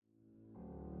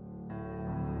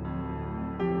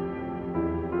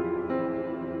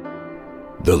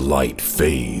The light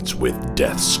fades with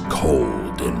death's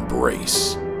cold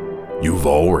embrace. You've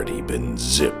already been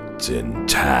zipped and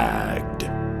tagged.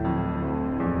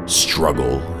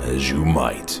 Struggle as you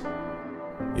might,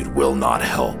 it will not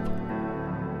help.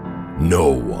 No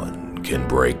one can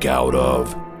break out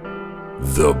of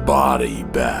the body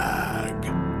bag.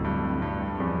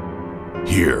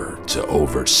 Here to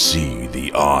oversee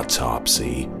the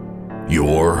autopsy,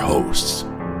 your hosts,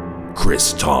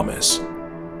 Chris Thomas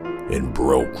and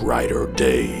Broke Rider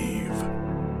Dave.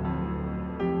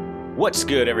 What's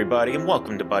good, everybody, and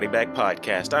welcome to Body Bag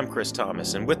Podcast. I'm Chris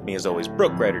Thomas, and with me, as always,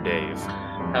 Broke Rider Dave.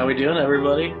 How we doing,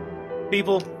 everybody?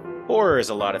 People, horror is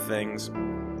a lot of things.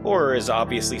 Horror is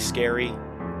obviously scary.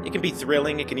 It can be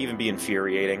thrilling, it can even be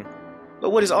infuriating. But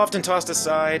what is often tossed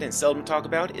aside and seldom talked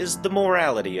about is the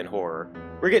morality in horror.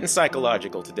 We're getting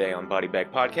psychological today on Body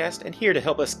Bag Podcast, and here to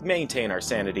help us maintain our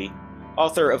sanity,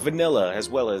 author of Vanilla as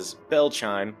well as Bell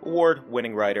Chime,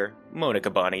 award-winning writer Mona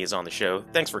Kabani is on the show.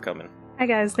 Thanks for coming. Hi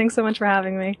guys, thanks so much for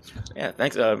having me. Yeah,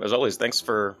 thanks. As always, thanks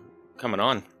for coming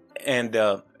on. And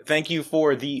thank you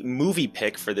for the movie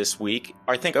pick for this week.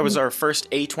 I think it was our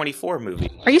first A24 movie.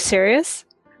 Are you serious?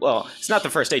 Well, it's not the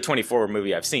first A24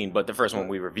 movie I've seen, but the first one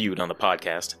we reviewed on the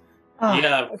podcast. Oh,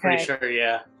 yeah, okay. pretty sure,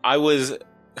 yeah. I was...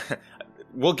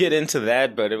 We'll get into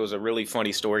that, but it was a really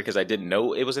funny story because I didn't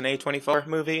know it was an A24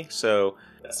 movie, so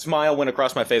a smile went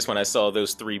across my face when I saw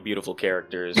those three beautiful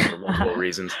characters for multiple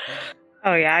reasons.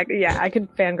 Oh yeah, I could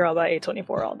fangirl about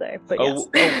A24 all day, but yes.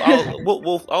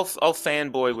 I'll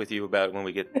fanboy with you about it when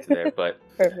we get to there, but...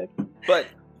 Perfect. But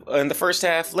in the first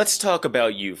half, let's talk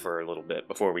about you for a little bit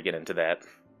before we get into that.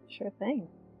 Sure thing.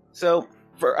 So,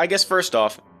 I guess first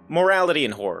off, morality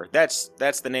in horror. That's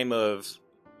the name of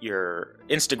your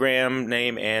Instagram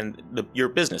name and your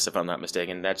business, if I'm not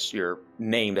mistaken. That's your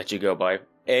name that you go by.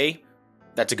 A,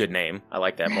 that's a good name. I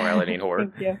like that, morality in horror.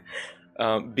 Thank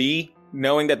you. B,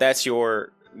 knowing that that's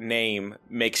your name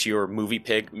makes your movie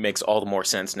pick makes all the more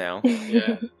sense now.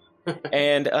 Yeah.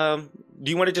 And do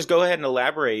you want to just go ahead and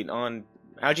elaborate on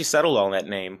how'd you settle on that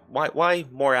name? Why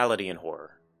morality in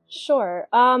horror? Sure.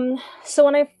 So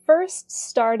when I first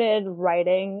started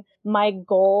writing, my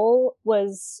goal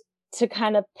was to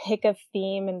kind of pick a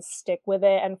theme and stick with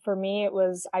it. And for me, it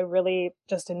was, I really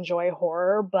just enjoy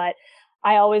horror, but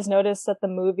I always noticed that the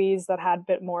movies that had a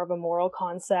bit more of a moral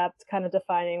concept, kind of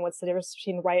defining what's the difference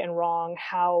between right and wrong,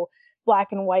 how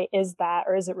black and white is that,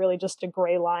 or is it really just a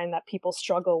gray line that people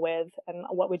struggle with, and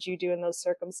what would you do in those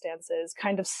circumstances,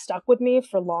 kind of stuck with me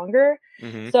for longer.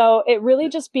 Mm-hmm. So it really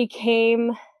just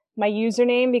became my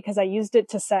username because I used it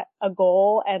to set a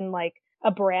goal and like a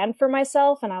brand for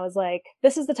myself. And I was like,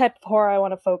 this is the type of horror I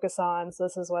want to focus on. So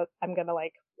this is what I'm going to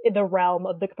like in the realm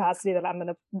of the capacity that I'm going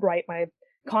to write my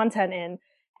content in.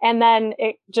 And then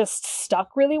it just stuck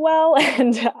really well.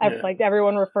 And I've like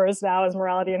everyone refers now as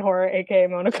morality in horror, aka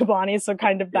Mona Kabani. So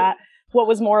kind of that, what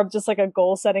was more of just like a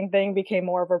goal setting thing became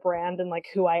more of a brand and like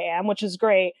who I am, which is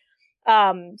great.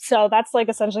 So that's like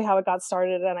essentially how it got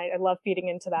started. And I love feeding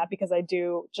into that because I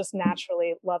do just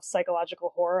naturally love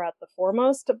psychological horror at the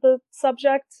foremost of the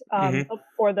subject,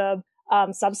 or the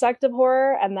subsect of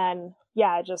horror. And then,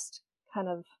 yeah, it just kind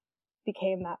of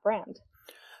became that brand.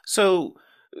 So,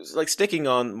 like sticking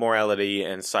on morality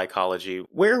and psychology,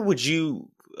 where would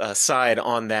you side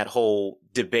on that whole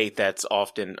debate that's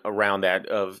often around that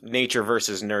of nature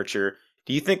versus nurture?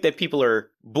 Do you think that people are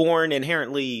born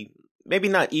inherently maybe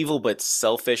not evil, but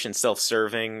selfish and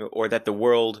self-serving, or that the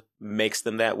world makes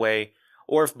them that way?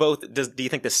 Or if both, do you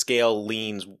think the scale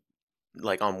leans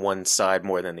like on one side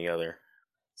more than the other?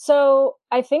 So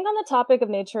I think on the topic of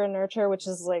nature and nurture, which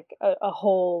is like a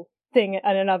whole thing in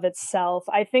and of itself,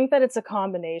 I think that it's a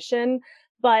combination.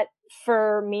 But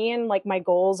for me and like my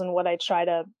goals and what I try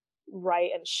to write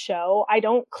and show, I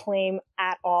don't claim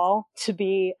at all to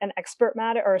be an expert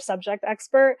matter or a subject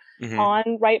expert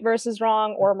on right versus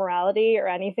wrong or morality or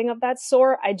anything of that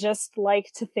sort. I just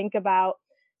like to think about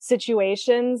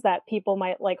situations that people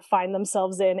might like find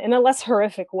themselves in a less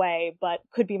horrific way, but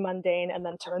could be mundane, and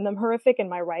then turn them horrific in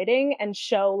my writing and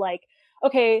show like,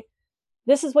 okay,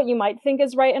 this is what you might think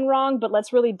is right and wrong, but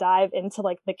let's really dive into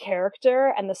like the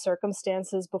character and the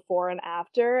circumstances before and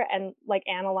after, and like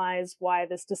analyze why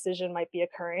this decision might be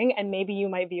occurring. And maybe you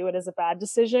might view it as a bad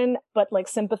decision, but like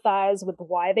sympathize with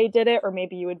why they did it, or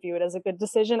maybe you would view it as a good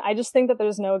decision. I just think that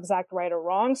there's no exact right or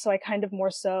wrong. So I kind of more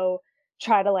so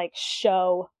try to like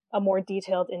show a more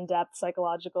detailed, in-depth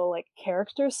psychological like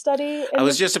character study. I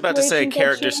was just about to say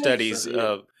character studies.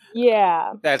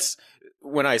 Yeah. That's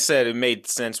when I said it made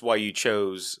sense why you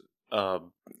chose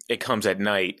It Comes at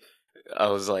Night. I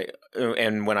was like,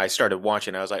 and when I started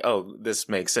watching, I was like, oh, this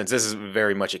makes sense. This is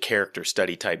very much a character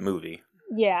study type movie.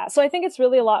 Yeah, so I think it's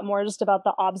really a lot more just about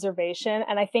the observation,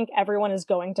 and I think everyone is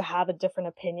going to have a different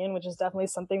opinion, which is definitely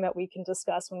something that we can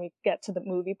discuss when we get to the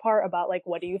movie part about like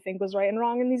what do you think was right and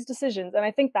wrong in these decisions. And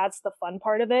I think that's the fun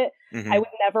part of it. I would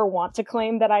never want to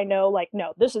claim that I know like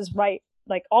no, this is right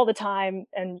like all the time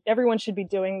and everyone should be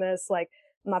doing this. Like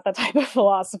I'm not that type of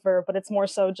philosopher, but it's more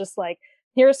so just like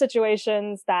here are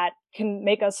situations that can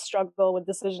make us struggle with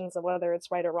decisions of whether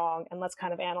it's right or wrong, and let's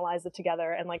kind of analyze it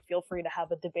together and like feel free to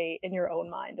have a debate in your own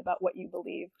mind about what you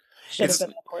believe should have been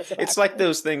the course of It's action. like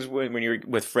those things when you're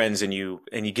with friends and you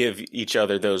give each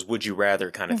other those would you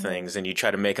rather kind of things, and you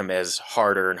try to make them as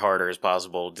harder and harder as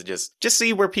possible to just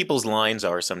see where people's lines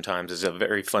are. Sometimes is a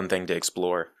very fun thing to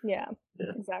explore. Yeah.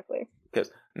 Exactly.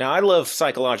 Because now I love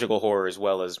psychological horror as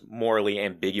well as morally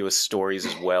ambiguous stories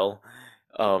as well.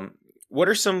 What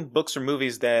are some books or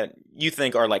movies that you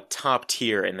think are like top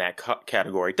tier in that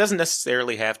category? It doesn't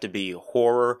necessarily have to be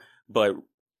horror, but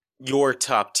your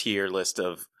top tier list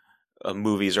of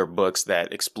movies or books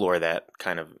that explore that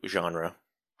kind of genre.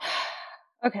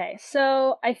 Okay,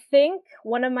 so I think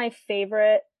one of my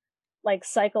favorite like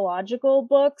psychological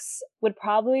books would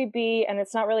probably be, and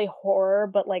it's not really horror,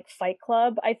 but like Fight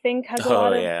Club, I think has a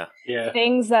lot of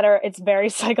things that are, it's very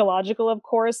psychological, of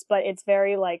course, but it's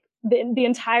very like, the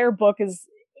entire book is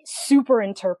super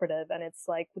interpretive, and it's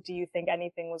like, do you think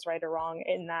anything was right or wrong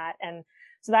in that? And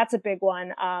so that's a big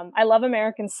one. I love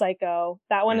American Psycho.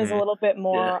 That one is a little bit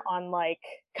more on like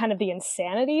kind of the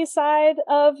insanity side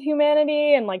of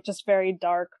humanity and like just very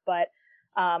dark, but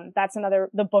that's another,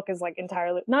 the book is like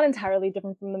not entirely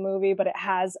different from the movie, but it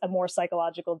has a more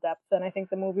psychological depth than I think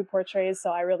the movie portrays.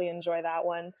 So I really enjoy that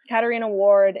one. Katarina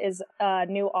Ward is a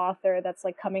new author that's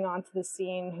like coming onto the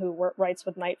scene who writes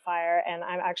with Nightfire. And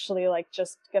I'm actually like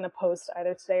just going to post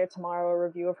either today or tomorrow a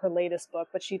review of her latest book,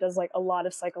 but she does like a lot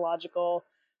of psychological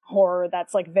horror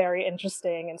that's like very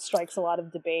interesting and strikes a lot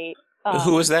of debate.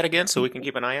 Who is that again? So we can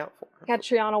keep an eye out for her.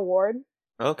 Katarina Ward.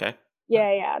 Okay.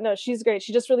 Yeah. No, she's great.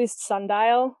 She just released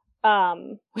Sundial,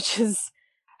 which is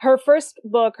her first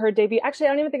book, her debut. Actually, I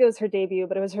don't even think it was her debut,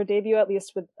 but it was her debut at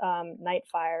least with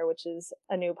Nightfire, which is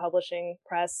a new publishing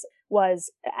press, was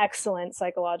an excellent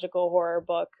psychological horror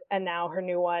book. And now her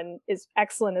new one is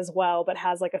excellent as well, but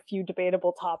has like a few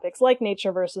debatable topics like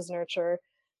nature versus nurture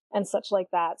and such like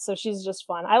that. So she's just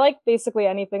fun. I like basically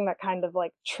anything that kind of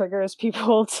like triggers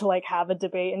people to like have a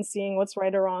debate and seeing what's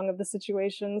right or wrong of the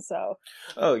situation. So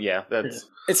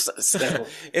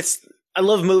it's I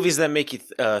love movies that make you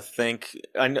think.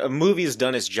 A movie has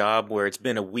done its job where it's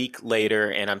been a week later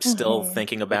and I'm still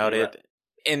thinking about it.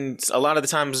 And a lot of the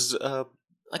times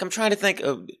like I'm trying to think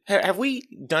of, have we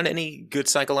done any good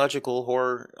psychological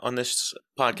horror on this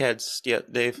podcast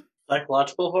yet, Dave?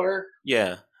 Psychological horror?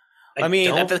 Yeah. I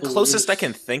mean, the closest I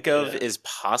can think of is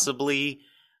possibly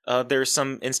there's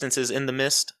some instances in The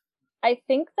Mist. I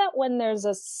think that when there's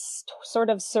a sort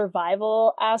of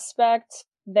survival aspect,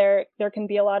 there can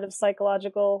be a lot of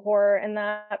psychological horror in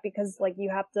that, because like you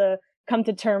have to come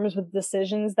to terms with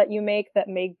decisions that you make that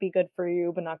may be good for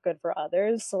you but not good for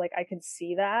others. So like I could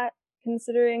see that,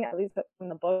 considering at least from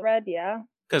the book read, yeah.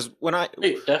 Because when I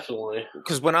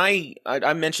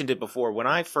mentioned it before, when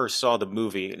I first saw the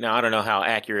movie, now I don't know how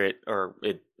accurate or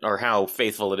how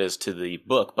faithful it is to the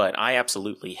book, but I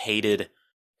absolutely hated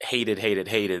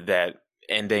that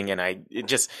ending, and it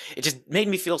just made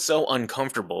me feel so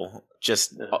uncomfortable,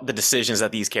 just the decisions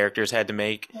that these characters had to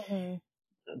make.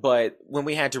 But when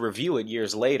we had to review it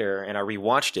years later and I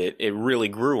rewatched it, it really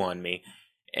grew on me.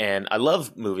 And I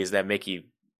love movies that make you,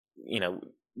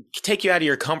 take you out of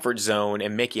your comfort zone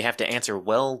and make you have to answer,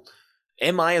 well,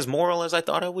 am I as moral as I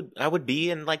thought I would be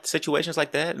in like situations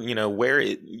like that?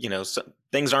 Where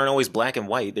things aren't always black and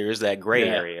white. There is that gray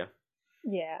area.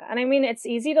 Yeah, and I mean, it's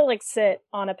easy to like sit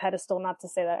on a pedestal, not to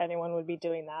say that anyone would be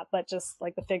doing that, but just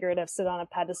like the figurative sit on a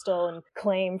pedestal and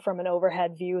claim from an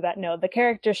overhead view that no, the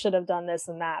character should have done this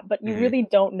and that, but you really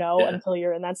don't know until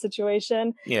you're in that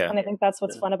situation. Yeah. And I think that's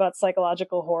what's fun about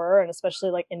psychological horror, and especially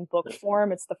like in book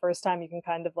form, it's the first time you can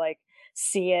kind of like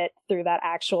see it through that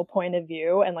actual point of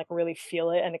view and like really feel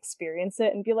it and experience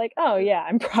it and be like, oh yeah,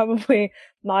 I'm probably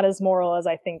not as moral as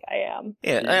I think I am.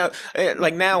 Yeah,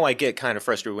 like now I get kind of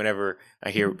frustrated whenever I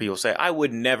hear people say, I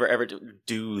would never ever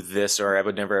do this or I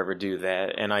would never ever do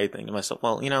that. And I think to myself,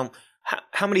 well,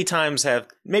 how many times have,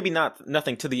 maybe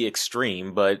nothing to the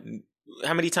extreme, but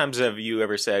how many times have you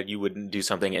ever said you wouldn't do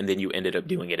something and then you ended up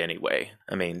doing it anyway?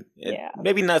 I mean,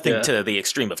 maybe nothing to the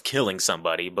extreme of killing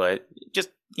somebody, but just,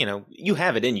 you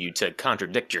have it in you to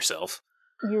contradict yourself.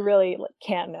 You really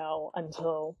can't know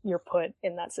until you're put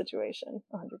in that situation,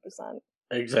 100%.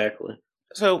 Exactly.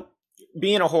 So,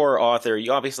 being a horror author,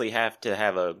 you obviously have to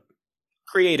have a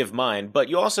creative mind, but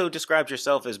you also described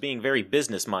yourself as being very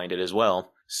business minded as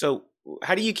well. So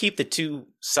how do you keep the two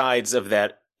sides of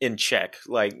that in check?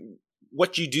 Like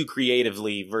what you do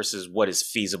creatively versus what is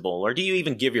feasible? Or do you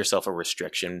even give yourself a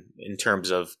restriction in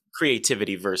terms of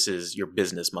creativity versus your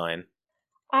business mind?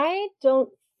 I don't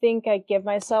think I give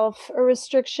myself a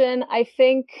restriction. I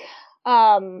think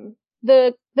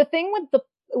the thing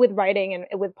with writing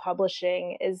and with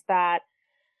publishing is that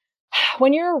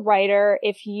when you're a writer,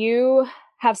 if you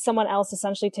have someone else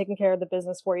essentially taking care of the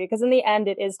business for you, because in the end,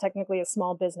 it is technically a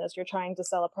small business. You're trying to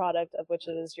sell a product of which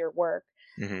it is your work.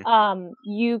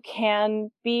 You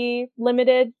can be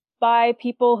limited by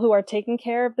people who are taking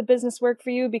care of the business work for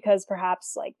you because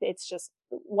perhaps like it's just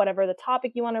whatever the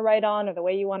topic you want to write on or the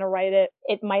way you want to write it,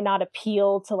 it might not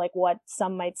appeal to like what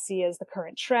some might see as the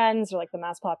current trends or like the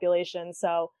mass population.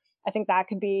 So I think that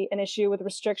could be an issue with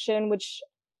restriction,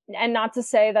 and not to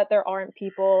say that there aren't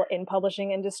people in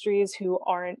publishing industries who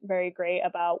aren't very great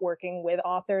about working with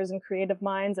authors and creative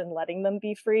minds and letting them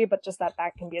be free, but just that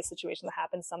can be a situation that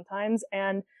happens sometimes.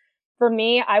 And for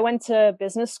me, I went to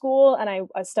business school and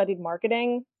I studied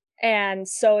marketing. And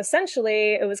so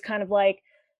essentially it was kind of like,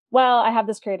 well, I have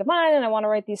this creative mind and I want to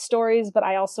write these stories, but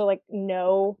I also like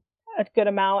know a good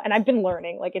amount and I've been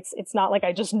learning. Like it's not like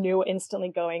I just knew instantly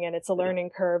going in. It's a learning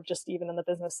curve just even in the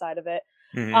business side of it.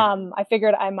 I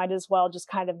figured I might as well just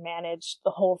kind of manage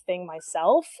the whole thing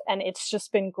myself. And it's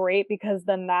just been great because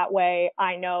then that way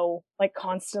I know like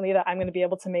constantly that I'm going to be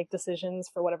able to make decisions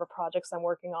for whatever projects I'm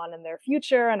working on in their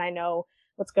future. And I know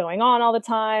what's going on all the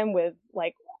time with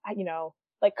like, you know,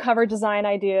 like cover design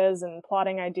ideas and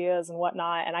plotting ideas and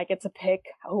whatnot. And I get to pick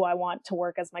who I want to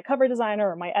work as my cover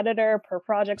designer or my editor per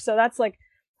project. So that's like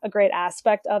a great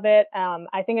aspect of it.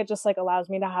 I think it just like allows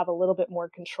me to have a little bit more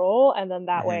control. And then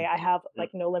that way I have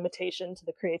like no limitation to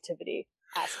the creativity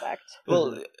aspect.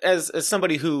 Well, as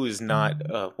somebody who is not,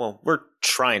 we're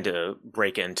trying to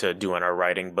break into doing our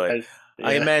writing, but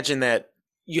I imagine that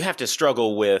you have to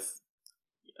struggle with,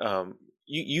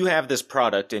 you have this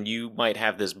product and you might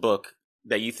have this book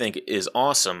that you think is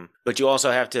awesome, but you also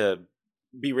have to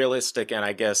be realistic and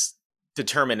I guess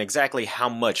determine exactly how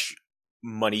much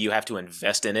money you have to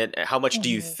invest in it. How much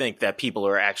do you think that people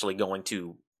are actually going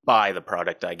to buy the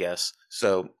product, I guess?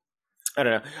 So I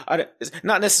don't know. It's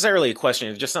not necessarily a question.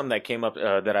 It's just something that came up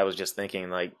that I was just thinking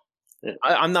like,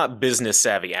 I'm not business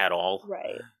savvy at all.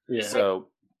 Right. Yeah. So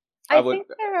I think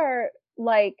there are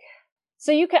like,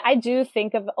 so I do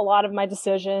think of a lot of my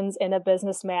decisions in a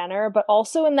business manner, but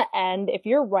also in the end, if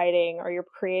you're writing or you're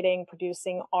creating,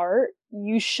 producing art,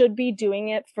 you should be doing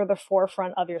it for the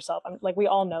forefront of yourself. Like we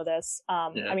all know this.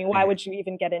 I mean, why would you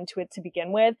even get into it to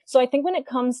begin with? So I think when it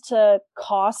comes to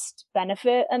cost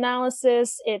benefit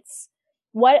analysis, it's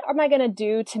what am I going to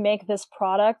do to make this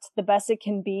product the best it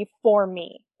can be for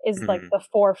me? Is like the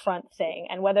forefront thing.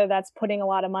 And whether that's putting a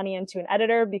lot of money into an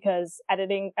editor because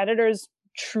editors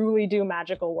truly do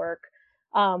magical work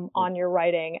on your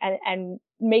writing and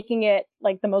making it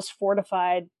like the most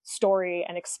fortified story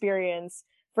and experience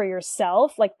for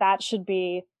yourself, like that should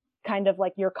be kind of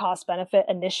like your cost benefit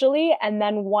initially. And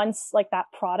then once like that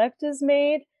product is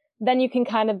made, then you can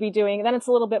kind of be doing, then it's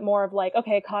a little bit more of like,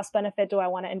 okay, cost benefit. Do I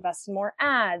want to invest in more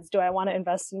ads? Do I want to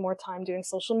invest in more time doing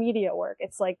social media work?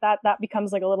 It's like that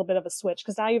becomes like a little bit of a switch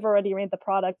because now you've already made the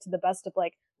product to the best of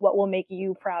like what will make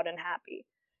you proud and happy.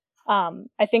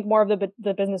 I think more of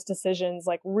the business decisions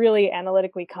like really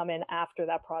analytically come in after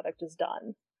that product is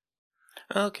done.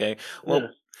 Okay.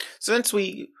 Well, since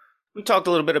we talked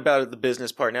a little bit about the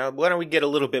business part now, why don't we get a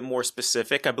little bit more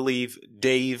specific? I believe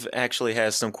Dave actually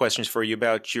has some questions for you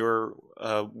about your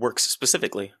works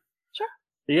specifically. Sure.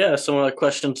 Yeah, some of the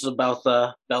questions about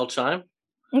the Bell Chime.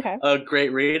 Okay. A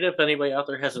great read. If anybody out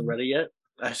there hasn't read it yet,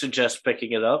 I suggest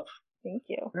picking it up. Thank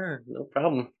you. Sure, no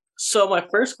problem. So my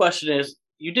first question is,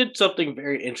 you did something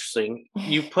very interesting.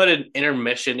 You put an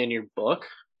intermission in your book,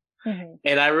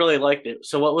 and I really liked it.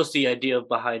 So what was the idea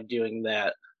behind doing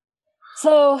that?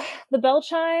 So the Bell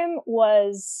Chime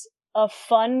was a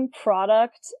fun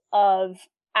product of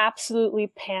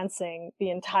absolutely pantsing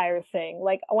the entire thing.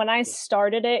 Like when I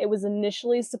started it, it was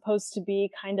initially supposed to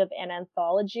be kind of an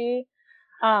anthology.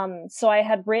 So I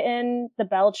had written the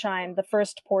Bell Chime, the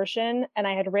first portion, and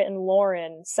I had written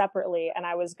Lauren separately, and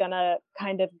I was gonna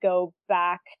kind of go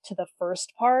back to the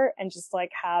first part and just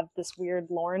like have this weird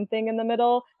Lauren thing in the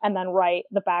middle and then write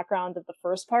the background of the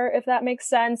first part, if that makes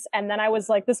sense. And then I was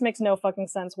like, this makes no fucking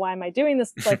sense. Why am I doing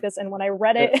this like this? And when I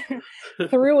read it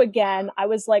through again, I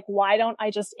was like, why don't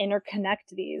I just interconnect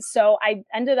these? So I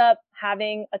ended up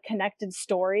having a connected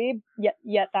story,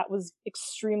 yet that was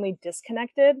extremely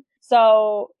disconnected.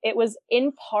 So it was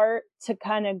in part to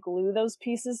kind of glue those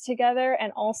pieces together,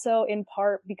 and also in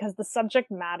part because the subject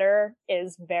matter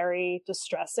is very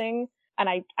distressing. And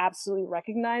I absolutely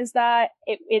recognize that.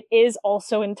 It is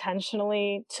also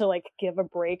intentionally to like give a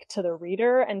break to the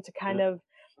reader and to kind of,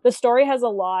 the story has a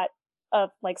lot of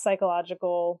like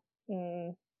psychological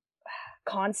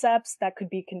concepts that could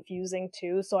be confusing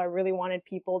too. So I really wanted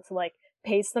people to like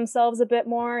pace themselves a bit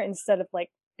more instead of like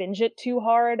binge it too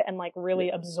hard and like really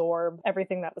absorb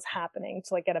everything that was happening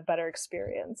to like get a better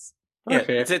experience. Yeah,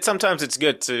 okay. Sometimes it's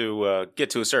good to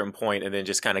get to a certain point and then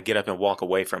just kind of get up and walk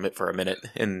away from it for a minute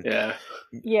and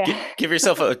give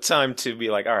yourself a time to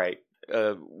be like, all right,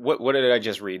 what did I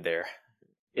just read there?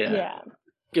 Yeah.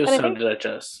 Give us time to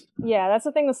digest. Yeah, that's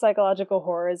the thing with psychological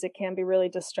horror is it can be really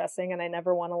distressing, and I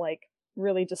never want to like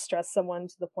really distress someone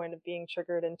to the point of being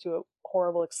triggered into a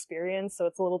horrible experience. So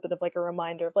it's a little bit of like a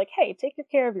reminder of like, hey, take good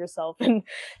care of yourself and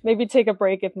maybe take a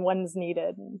break if one's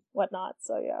needed and whatnot.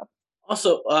 So yeah.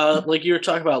 Also, like you were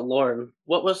talking about Lauren,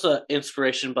 what was the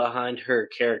inspiration behind her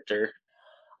character?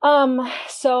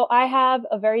 So I have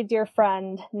a very dear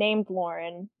friend named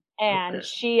Lauren, and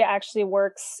she actually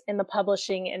works in the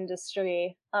publishing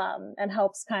industry, and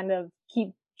helps kind of keep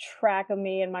track of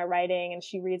me and my writing, and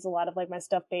she reads a lot of like my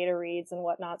stuff beta reads and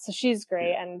whatnot. So she's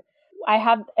great. And I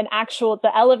have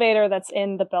the elevator that's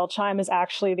in the bell chime is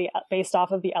actually based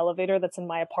off of the elevator that's in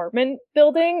my apartment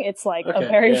building. It's like a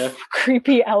very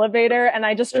creepy elevator. And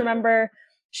I just remember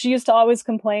she used to always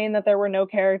complain that there were no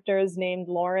characters named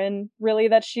Lauren really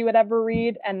that she would ever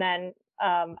read. And then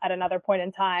at another point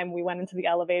in time, we went into the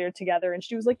elevator together and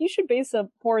she was like, you should base a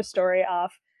horror story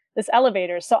off this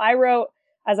elevator. So I wrote,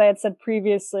 as I had said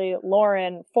previously,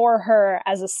 Lauren for her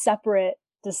as a separate,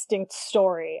 distinct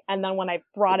story. And then when I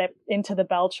brought it into the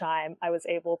bell chime, I was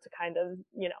able to kind of,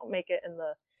 make it in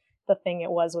the thing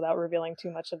it was without revealing too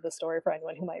much of the story for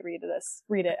anyone who might read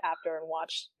it after and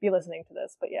be listening to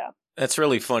this. But yeah. That's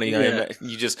really funny. Yeah.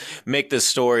 You just make this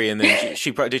story and then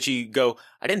did she go,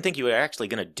 I didn't think you were actually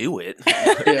going to do it.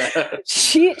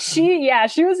 She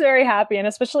was very happy. And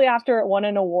especially after it won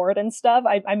an award and stuff,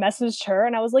 I messaged her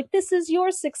and I was like, this is your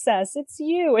success. It's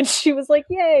you. And she was like,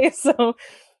 yay. So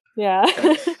yeah.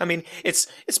 I mean, it's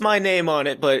my name on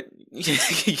it, but but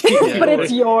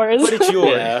it's yours. But it's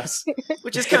yours.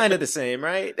 Which is kind of the same,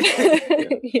 right?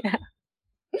 Yeah.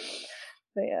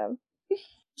 But yeah.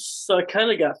 So I kind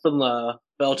of got from the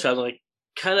bell chime, like,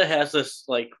 kind of has this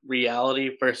like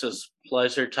reality versus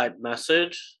pleasure type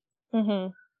message. Mm-hmm.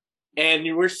 And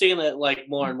you were seeing it like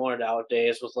more and more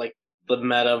nowadays with like the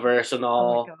metaverse and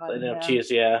all the NFTs.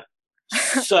 Yeah.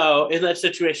 So in that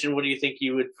situation, what do you think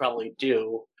you would probably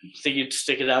do? Think you'd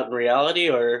stick it out in reality,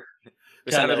 or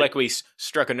it sounded like we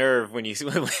struck a nerve when you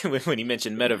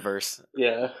mentioned metaverse.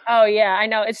 Yeah. Oh yeah, I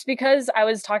know. It's because I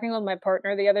was talking with my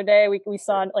partner the other day. We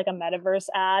saw like a metaverse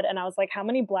ad, and I was like, how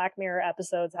many Black Mirror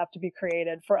episodes have to be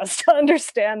created for us to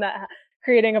understand that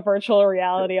creating a virtual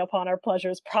reality upon our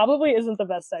pleasures probably isn't the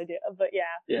best idea? But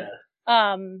yeah.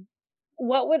 Yeah.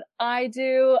 What would I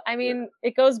do? I mean,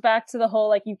 it goes back to the whole,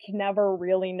 like, you can never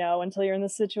really know until you're in the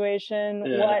situation.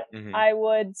 Yeah. What I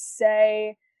would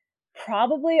say,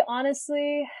 probably,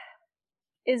 honestly,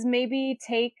 is maybe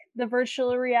take the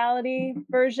virtual reality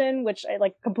version, which I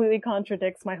like completely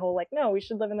contradicts my whole, like, no, we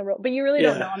should live in the real, but you really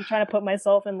don't know. I'm trying to put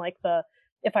myself in like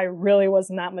if I really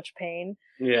was in that much pain.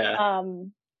 Yeah.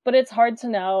 But it's hard to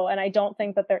know, and I don't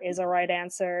think that there is a right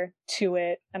answer to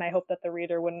it, and I hope that the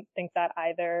reader wouldn't think that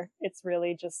either. It's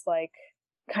really just like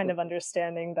kind of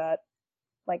understanding that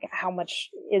like how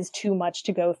much is too much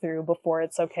to go through before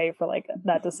it's okay for like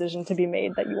that decision to be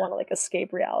made that you want to like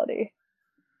escape reality.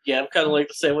 Yeah, I'm kind of like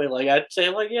the same way. Like I'd say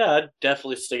like, yeah, I'd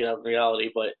definitely stick it out in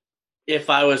reality, but if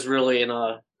I was really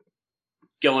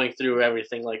going through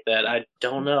everything like that, I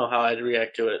don't know how I'd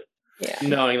react to it. Yeah.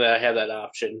 Knowing that I have that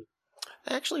option.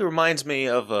 It actually reminds me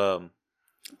of, I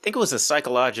think it was a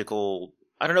psychological,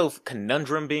 I don't know if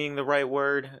conundrum being the right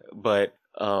word, but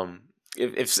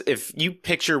if you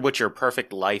picture what your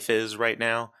perfect life is right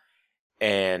now,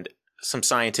 and some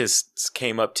scientists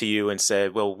came up to you and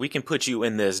said, well, we can put you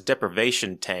in this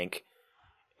deprivation tank,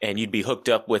 and you'd be hooked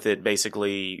up with it,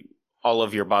 basically all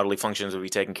of your bodily functions would be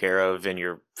taken care of, and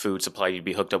your food supply, you'd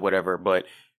be hooked up, whatever, but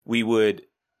you would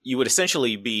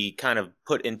essentially be kind of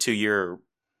put into your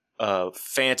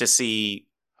fantasy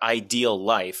ideal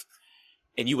life,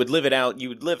 and you would live it out. You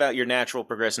would live out your natural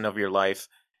progression of your life,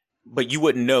 but you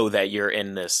wouldn't know that you're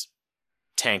in this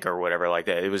tank or whatever like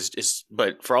that. It was just,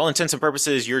 but for all intents and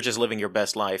purposes, you're just living your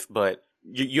best life. But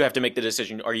you have to make the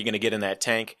decision: are you going to get in that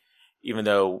tank, even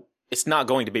though it's not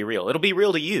going to be real? It'll be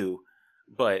real to you,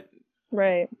 but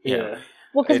Right. Yeah.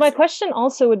 Well, because my question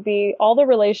also would be, all the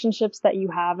relationships that you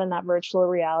have in that virtual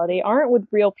reality aren't with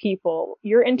real people.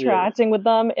 You're interacting with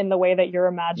them in the way that you're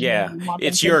imagining. Yeah, you want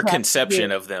it's them to your interact with conception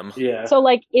you. of them. Yeah. So,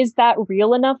 like, is that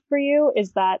real enough for you?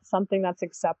 Is that something that's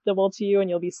acceptable to you and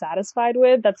you'll be satisfied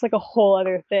with? That's like a whole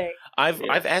other thing.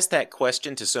 I've asked that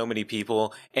question to so many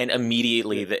people, and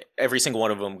immediately every single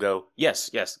one of them go, yes,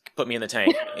 put me in the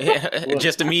tank.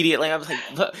 Just immediately. I was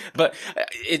like, but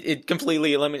it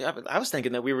completely eliminated. I was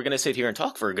thinking that we were going to sit here and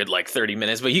talk for a good like 30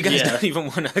 minutes, but you guys don't even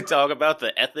want to talk about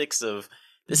the ethics of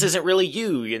this isn't really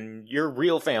you, and your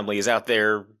real family is out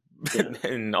there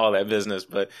and all that business.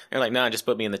 But they're like, nah, just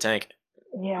put me in the tank.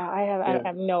 Yeah, I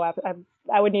have no.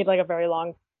 I would need like a very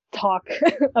long talk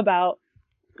about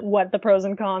what the pros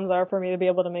and cons are for me to be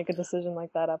able to make a decision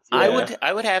like that. Absolutely.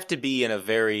 I would have to be in a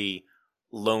very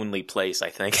lonely place,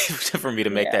 I think, for me to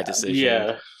make that decision.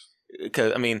 Yeah.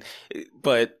 Because, I mean,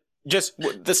 but just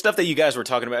the stuff that you guys were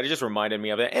talking about, it just reminded me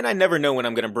of it. And I never know when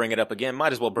I'm going to bring it up again.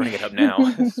 Might as well bring it up now.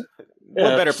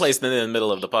 What better place than in the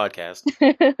middle of the podcast?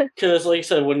 Because, like you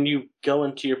said, when you go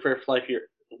into your perfect life, you're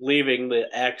leaving the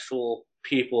actual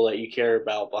people that you care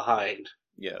about behind.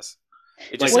 Yes.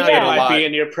 It just might be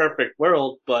in your perfect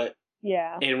world, but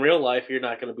in real life, you're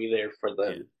not going to be there for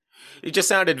them. Yeah. It just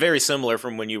sounded very similar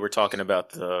from when you were talking about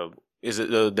the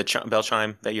bell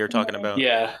chime that you're talking about?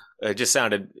 Yeah. It just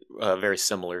sounded very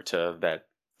similar to that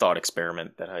thought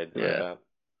experiment that I had read about.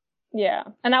 Yeah.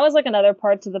 And that was like another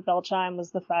part to the bell chime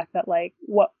was the fact that like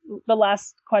what the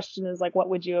last question is like, what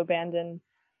would you abandon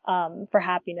for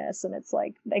happiness? And it's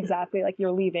like exactly like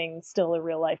you're leaving still a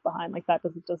real life behind. Like that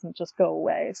doesn't just go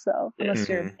away. So unless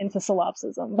you're into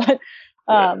solipsism, but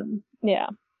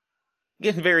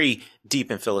Getting very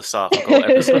deep and philosophical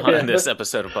on this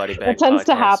episode of Body Bag. It tends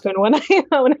to happen when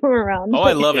I'm around. Oh,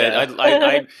 I love it.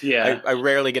 I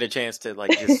rarely get a chance to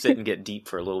like just sit and get deep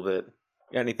for a little bit.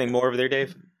 Got anything more over there,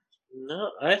 Dave?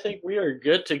 No, I think we are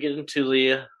good to get into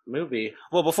the movie.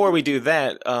 Well, before we do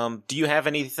that, do you have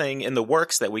anything in the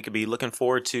works that we could be looking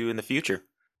forward to in the future?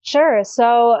 Sure.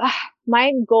 So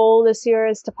my goal this year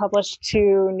is to publish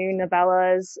 2 new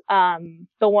novellas.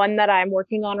 The one that I'm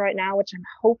working on right now, which I'm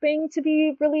hoping to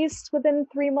be released within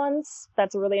 3 months.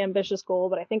 That's a really ambitious goal,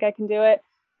 but I think I can do it.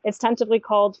 It's tentatively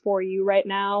called For You right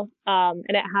now. And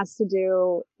it has to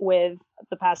do with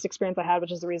the past experience I had,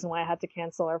 which is the reason why I had to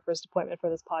cancel our first appointment for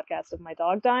this podcast of my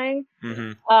dog dying.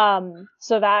 Mm-hmm.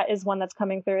 So that is one that's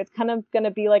coming through. It's kind of going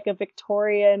to be like a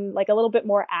Victorian, like a little bit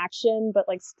more action, but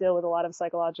like still with a lot of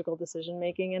psychological decision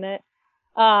making in it.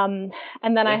 And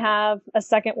then I have a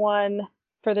second one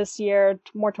for this year,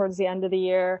 more towards the end of the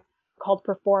year, called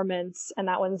Performance, and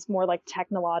that one's more like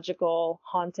technological,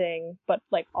 haunting, but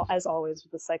like as always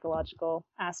with the psychological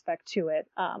aspect to it.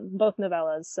 Both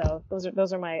novellas, so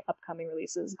those are my upcoming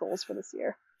releases goals for this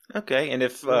year. Okay, and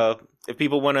if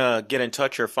people want to get in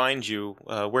touch or find you,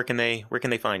 where can they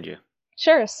find you?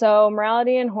 Sure. So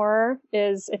Morality and Horror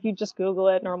is, if you just Google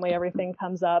it, normally everything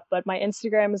comes up. But my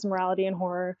Instagram is Morality and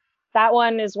Horror. That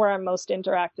one is where I'm most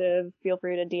interactive. Feel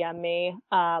free to DM me.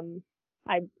 I'm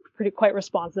quite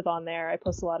responsive on there. I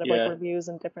post a lot of like reviews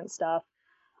and different stuff.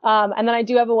 And then I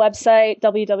do have a website,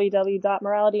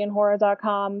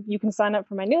 www.moralityandhorror.com. You can sign up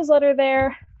for my newsletter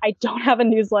there. I don't have a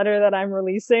newsletter that I'm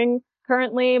releasing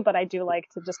currently, but I do like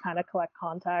to just kind of collect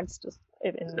contacts just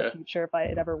in the future if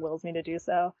it ever wills me to do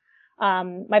so.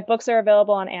 My books are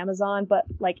available on Amazon, but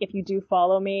like if you do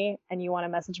follow me and you want to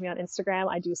message me on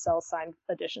Instagram, I do sell signed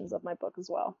editions of my book as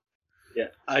well. Yeah,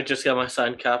 I just got my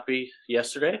signed copy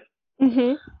yesterday.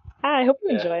 Mm-hmm. I hope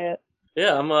you enjoy it.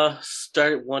 Yeah, I'm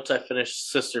start once I finish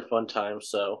Sister Fun Time.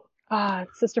 So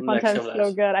Sister Fun Time is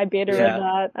so good. I beta read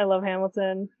that. I love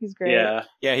Hamilton. He's great. Yeah,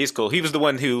 he's cool. He was the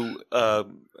one who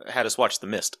had us watch The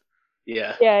Mist.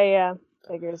 Yeah.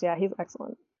 Figures. Yeah, he's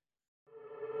excellent.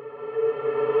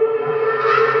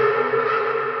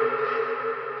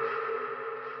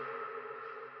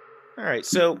 All right,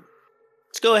 so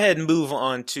let's go ahead and move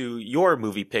on to your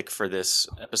movie pick for this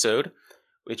episode,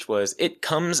 which was It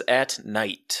Comes at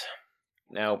Night.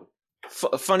 Now,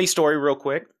 funny story real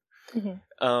quick.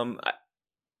 Mm-hmm.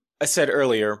 I said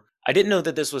earlier, I didn't know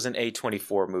that this was an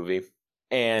A24 movie,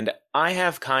 and I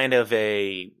have kind of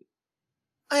I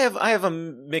have a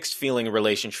mixed feeling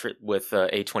relationship with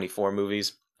A24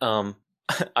 movies.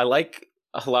 I like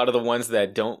a lot of the ones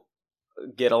that don't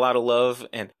get a lot of love,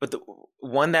 but the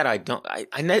one that I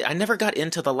never got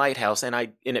into The Lighthouse,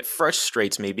 and it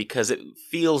frustrates me because it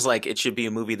feels like it should be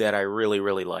a movie that I really,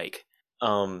 really like.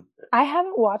 I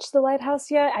haven't watched The Lighthouse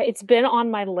yet. It's been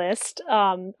on my list,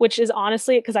 which is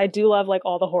honestly because I do love like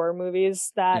all the horror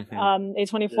movies that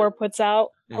A24 puts out.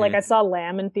 Like I saw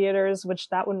Lamb in theaters, which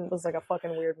that one was like a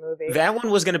fucking weird movie. That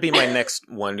one was going to be my next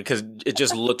one because it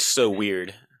just looked so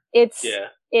weird.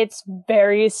 It's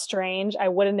very strange. I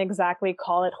wouldn't exactly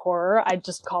call it horror. I'd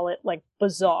just call it like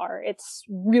bizarre. It's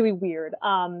really weird.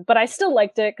 But I still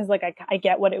liked it because like I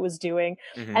get what it was doing.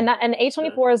 And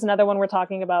A24 is another one we're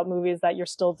talking about movies that you're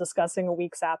still discussing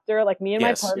weeks after. Like me and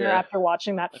my partner after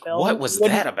watching that film. What was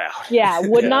that about?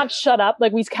 Would not shut up.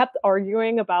 Like we kept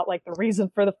arguing about like the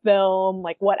reason for the film,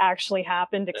 like what actually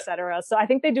happened, etc. So I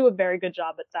think they do a very good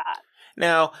job at that.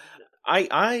 Now,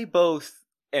 I both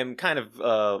am kind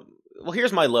of well,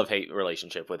 here's my love-hate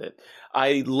relationship with it.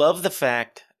 I love the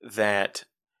fact that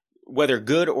whether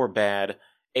good or bad,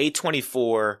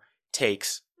 A24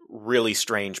 takes really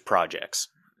strange projects.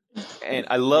 And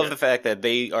I love the fact that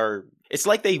it's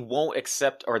like they won't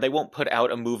accept or they won't put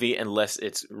out a movie unless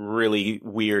it's really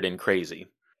weird and crazy.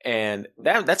 And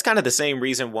that's kind of the same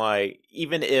reason why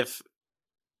even if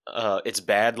it's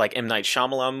bad, like M. Night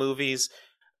Shyamalan movies,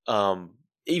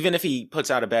 even if he puts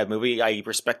out a bad movie, I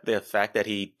respect the fact that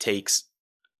he takes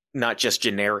not just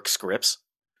generic scripts.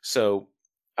 So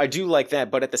I do like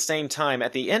that. But at the same time,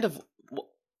 at the end of...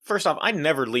 First off, I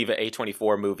never leave an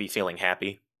A24 movie feeling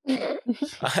happy.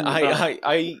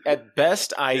 I at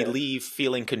best, I leave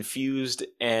feeling confused.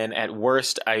 And at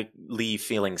worst, I leave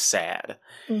feeling sad.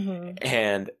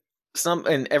 And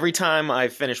every time I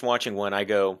finish watching one, I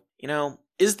go,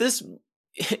 is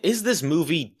this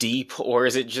movie deep, or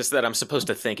is it just that I'm supposed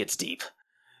to think it's deep,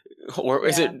 or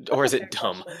is it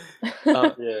dumb?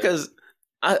 Because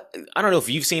I don't know if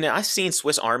you've seen it. I've seen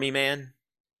Swiss Army Man.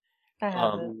 I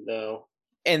haven't. No,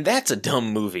 and that's a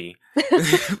dumb movie.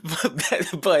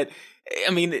 but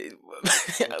I mean, is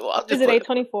it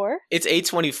A24? It's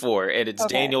A24, and it's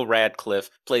Daniel Radcliffe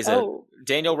plays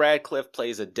Daniel Radcliffe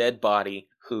plays a dead body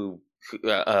who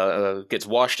gets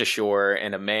washed ashore,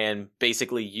 and a man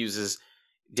basically uses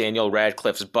Daniel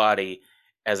Radcliffe's body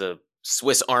as a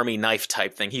Swiss Army knife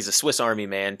type thing. He's a Swiss Army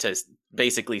man to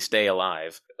basically stay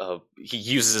alive. He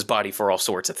uses his body for all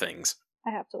sorts of things.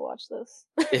 I have to watch this.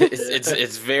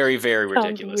 It's very, very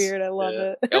ridiculous. Sounds weird. I love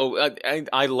it.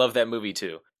 I love that movie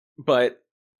too. But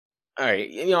all right,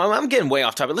 I'm getting way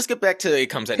off topic. Let's get back to It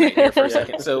Comes at Night here for a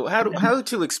second. So how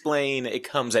to explain It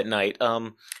Comes at Night?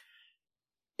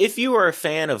 If you are a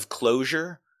fan of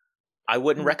closure, I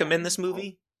wouldn't recommend this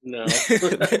movie. No.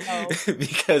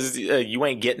 Because you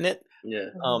ain't getting it. Yeah.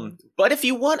 But if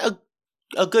you want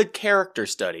a good character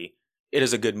study, it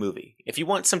is a good movie. If you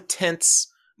want some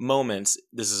tense moments,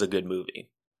 this is a good movie.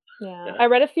 Yeah. I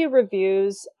read a few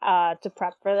reviews to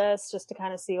prep for this, just to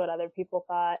kind of see what other people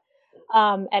thought.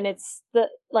 And it's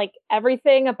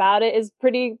everything about it is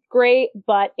pretty great,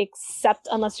 but except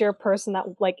unless you're a person that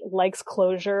likes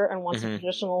closure and wants a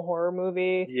traditional horror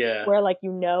movie where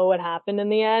what happened in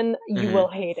the end, you will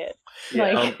hate it.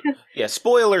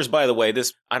 Spoilers, by the way.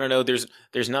 This, I don't know,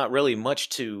 there's not really much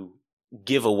to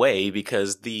give away,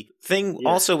 because the thing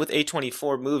also with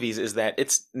A24 movies is that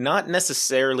it's not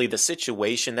necessarily the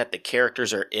situation that the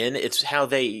characters are in, it's how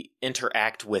they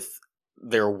interact with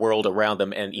their world around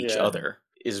them and each other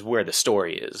is where the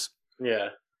story is.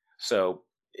 Yeah. So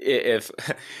if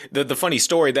the funny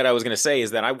story that I was going to say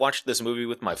is that I watched this movie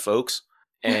with my folks,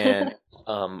 and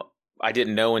I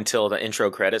didn't know until the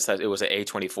intro credits that it was an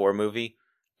A24 movie.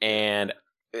 And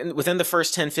within the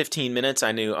first 10-15 minutes,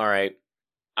 I knew, all right,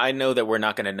 I know that we're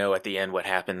not going to know at the end what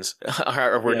happens,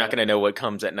 or we're not going to know what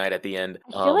comes at night at the end.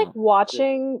 I feel like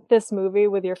watching this movie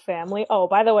with your family. Oh,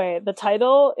 by the way, the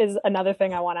title is another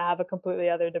thing I want to have a completely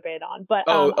other debate on. But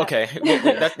okay,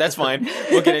 that's fine.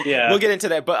 We'll get into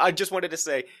that. But I just wanted to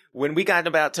say, when we got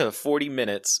about to 40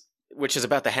 minutes, which is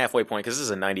about the halfway point, because this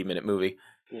is a 90-minute movie.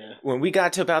 Yeah. When we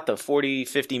got to about the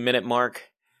 40-50 minute mark,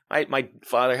 my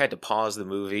father had to pause the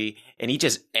movie, and he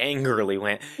just angrily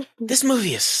went, "This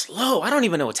movie is slow. I don't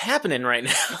even know what's happening right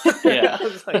now." Yeah.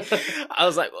 I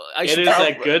was like, well, it is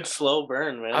that good slow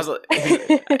burn, man. I was like,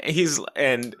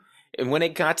 and when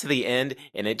it got to the end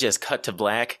and it just cut to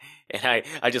black, and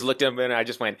I just looked at him and I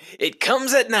just went, "It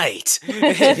comes at night."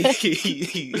 And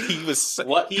he was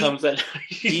comes at night?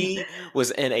 He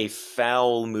was in a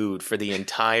foul mood for the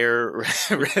entire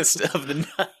rest of the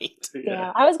night.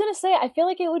 Yeah, I was gonna say, I feel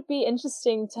like it would be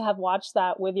interesting to have watched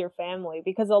that with your family,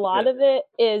 because a lot of it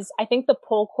is, I think the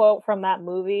pull quote from that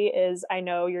movie is, "I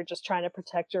know you're just trying to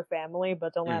protect your family,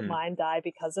 but don't let mine die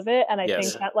because of it." And I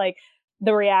think that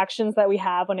the reactions that we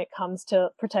have when it comes to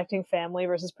protecting family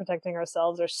versus protecting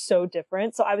ourselves are so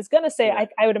different. So I was going to say,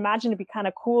 I would imagine it'd be kind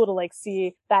of cool to like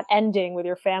see that ending with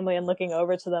your family and looking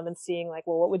over to them and seeing like,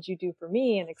 well, what would you do for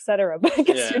me? And etc. But I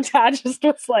guess your dad just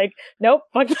was like, nope,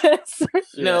 fuck this.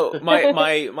 No,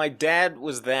 my dad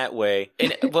was that way.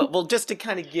 And well, just to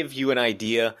kind of give you an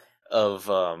idea of,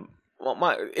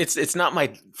 it's not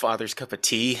my father's cup of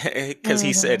tea, because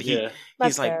he said he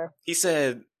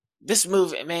said, this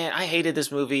movie, man, I hated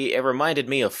this movie. It reminded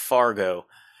me of Fargo.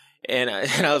 And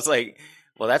I was like,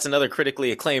 well, that's another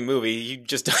critically acclaimed movie. You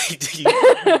just,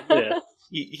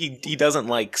 he doesn't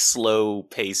like slow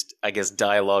paced, I guess,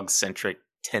 dialogue centric,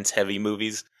 tense heavy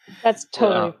movies. That's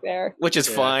totally fair. Which is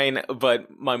fine.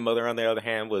 But my mother, on the other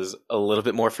hand, was a little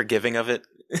bit more forgiving of it.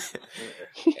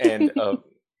 And,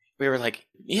 we were like,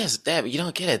 yes, Dad, but you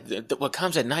don't get it. What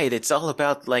comes at night, it's all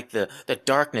about like the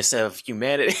darkness of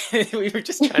humanity. We were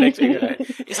just trying to figure it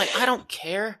out. He's like, I don't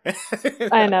care.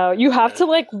 I know. You have to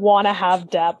like want to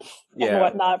have depth and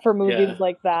whatnot for movies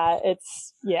like that.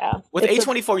 It's, With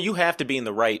A24, you have to be in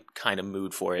the right kind of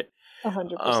mood for it.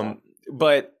 100%.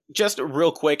 But just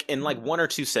real quick, in like one or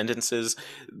two sentences,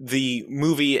 the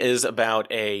movie is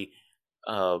about a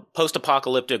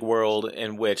post-apocalyptic world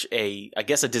in which I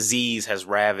guess a disease has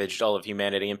ravaged all of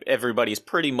humanity, and everybody's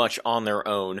pretty much on their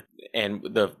own. And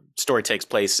the story takes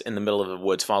place in the middle of the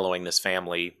woods, following this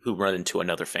family who run into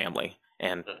another family.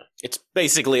 And it's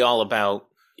basically all about,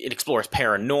 it explores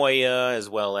paranoia as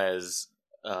well as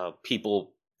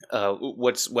people,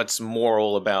 what's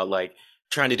moral about like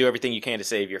trying to do everything you can to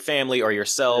save your family or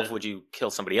yourself. Would you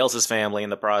kill somebody else's family in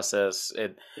the process?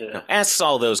 It asks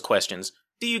all those questions.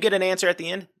 Do you get an answer at the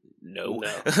end? No.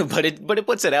 but it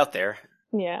puts it out there.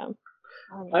 Yeah.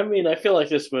 I mean, I feel like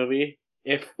this movie,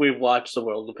 if we've watched the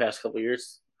world the past couple of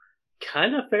years,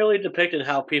 kind of fairly depicted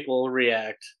how people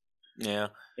react. Yeah.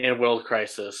 In world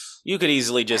crisis. You could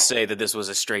easily just say that this was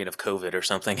a strain of COVID or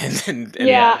something. And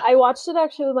I watched it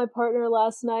actually with my partner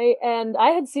last night, and I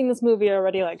had seen this movie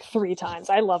already like 3 times.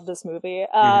 I love this movie.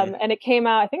 And it came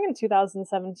out, I think, in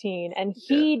 2017. And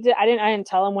I didn't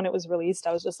tell him when it was released.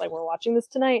 I was just like, we're watching this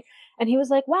tonight. And he was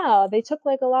like, wow, they took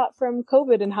like a lot from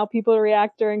COVID and how people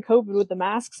react during COVID with the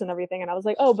masks and everything. And I was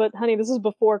like, oh, but honey, this is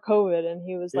before COVID. And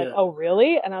he was like, oh,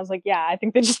 really? And I was like, yeah, I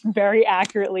think they just very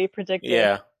accurately predicted.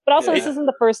 Yeah. But also, this isn't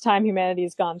the first time humanity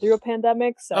has gone through a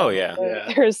pandemic, so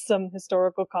there's some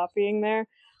historical copying there.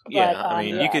 Yeah, but, I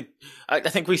mean, you could. I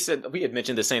think we had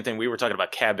mentioned the same thing. We were talking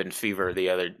about cabin fever the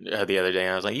other day,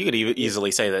 and I was like, you could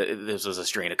easily say that this was a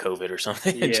strain of COVID or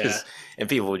something, and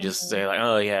people would just say like,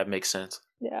 oh yeah, it makes sense.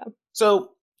 Yeah.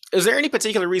 So, is there any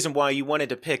particular reason why you wanted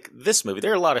to pick this movie?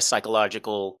 There are a lot of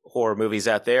psychological horror movies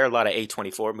out there, a lot of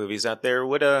A24 movies out there.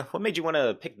 What made you want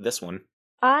to pick this one?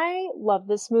 I love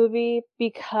this movie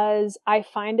because I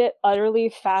find it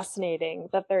utterly fascinating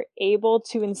that they're able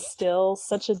to instill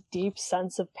such a deep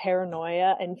sense of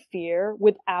paranoia and fear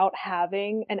without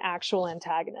having an actual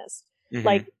antagonist. Mm-hmm.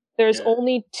 Like, there's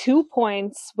only 2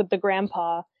 points with the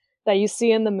grandpa that you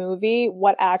see in the movie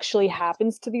what actually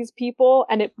happens to these people,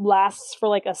 and it lasts for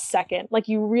like a second. Like,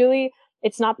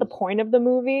 it's not the point of the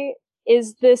movie.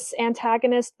 Is this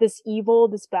antagonist, this evil,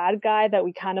 this bad guy that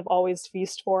we kind of always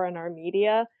feast for in our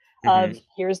media of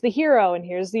here's the hero and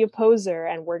here's the opposer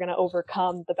and we're going to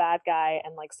overcome the bad guy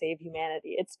and like save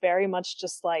humanity. It's very much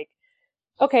just like,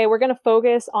 okay, we're going to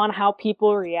focus on how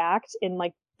people react in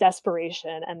like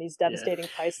desperation and these devastating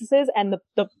crises, and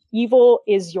the evil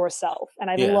is yourself. And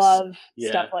I love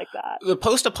stuff like that. The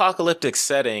post-apocalyptic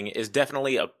setting is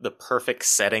definitely the perfect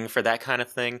setting for that kind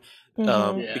of thing.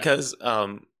 Because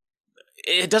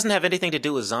it doesn't have anything to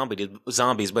do with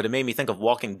zombies, but it made me think of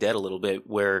Walking Dead a little bit,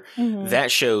 where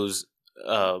that show's,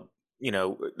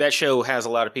 that show has a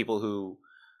lot of people who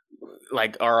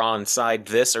like are on side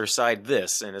this or side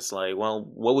this, and it's like, well,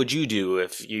 what would you do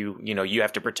if you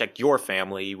have to protect your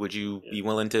family? Would you be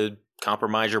willing to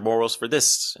compromise your morals for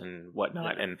this and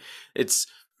whatnot? And it's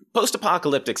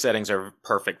post-apocalyptic settings are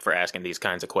perfect for asking these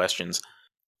kinds of questions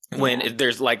when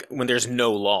there's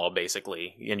no law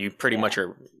basically, and you pretty much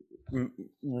are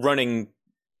running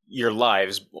your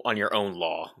lives on your own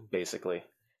law, basically.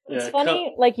 It's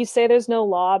funny, like you say there's no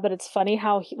law, but it's funny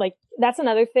how that's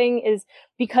another thing is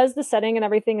because the setting and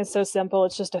everything is so simple,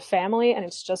 it's just a family and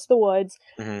it's just the woods.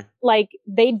 Like,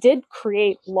 they did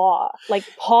create law. Like,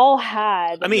 Paul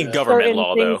had government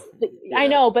law though. I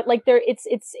know, but like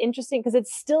it's interesting because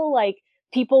it's still like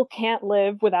people can't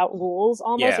live without rules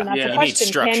almost, and that's a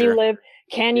question.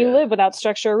 Can you live without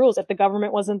structure or rules? If the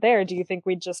government wasn't there, do you think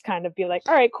we'd just kind of be like,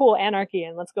 all right, cool, anarchy,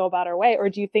 and let's go about our way? Or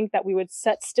do you think that we would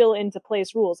set still into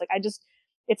place rules? Like,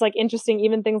 it's like interesting,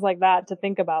 even things like that to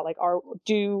think about, like,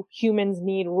 do humans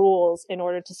need rules in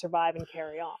order to survive and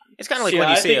carry on? It's kind of like when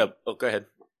you see oh, go ahead.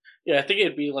 Yeah, I think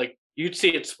it'd be like, you'd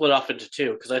see it split off into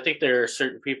two, because I think there are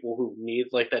certain people who need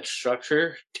like that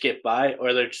structure to get by,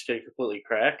 or they're just going to completely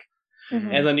crack.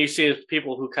 Mm-hmm. And then you see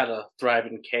people who kind of thrive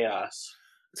in chaos.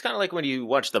 It's kind of like when you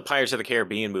watch the Pirates of the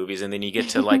Caribbean movies, and then you get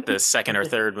to like the second or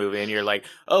third movie, and you're like,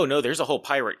 oh no, there's a whole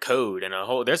pirate code and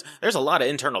there's a lot of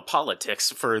internal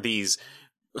politics for these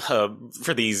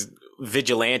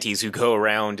vigilantes who go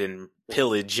around and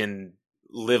pillage and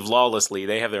live lawlessly.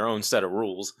 They have their own set of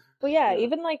rules. Well, yeah,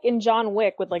 even like in John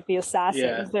Wick with like the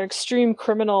assassins, they're extreme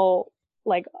criminal,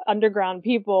 like underground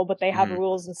people, but they have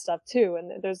rules and stuff too.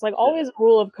 And there's like always a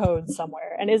rule of code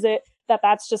somewhere. And is it that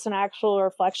that's just an actual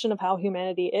reflection of how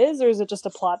humanity is, or is it just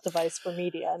a plot device for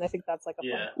media? And I think that's like a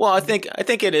fun. Well, I think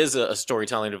it is a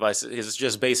storytelling device. It's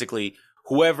just basically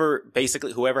whoever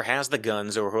has the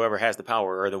guns or whoever has the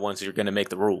power are the ones who are going to make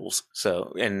the rules.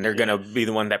 So, and they're going to be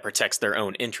the one that protects their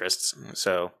own interests.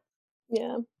 So,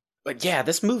 yeah. But yeah,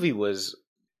 this movie was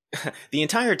the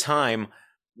entire time,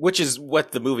 which is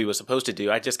what the movie was supposed to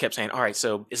do. I just kept saying, all right,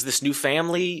 so is this new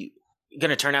family going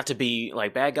to turn out to be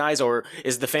like bad guys, or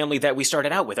is the family that we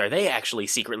started out with, are they actually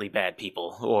secretly bad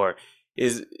people? Or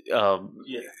is,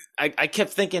 I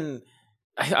kept thinking,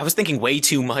 I was thinking way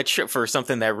too much for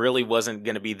something that really wasn't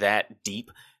going to be that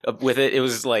deep with it. It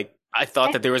was like, I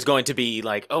thought that there was going to be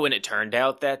like, oh, and it turned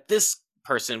out that this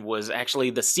person was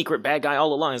actually the secret bad guy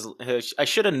all along. I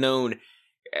should have known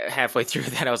halfway through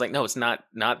that. I was like, no, it's not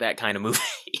that kind of movie.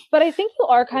 But I think you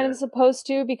are kind of supposed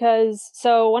to, because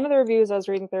so one of the reviews I was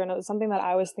reading through, and it was something that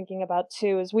I was thinking about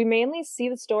too, is we mainly see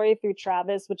the story through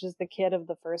Travis, which is the kid of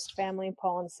the first family,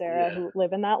 Paul and Sarah, who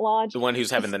live in that lodge. The one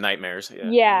who's having the nightmares.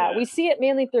 Yeah, we see it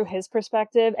mainly through his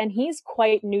perspective, and he's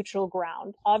quite neutral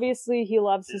ground. Obviously, he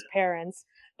loves his parents,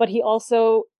 but he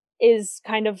also is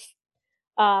kind of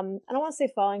I don't want to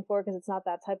say falling for, because it's not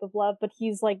that type of love, but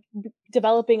he's like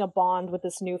developing a bond with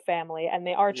this new family, and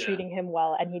they are treating him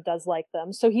well, and he does like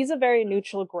them. So he's a very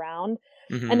neutral ground.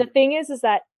 And the thing is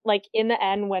that like in the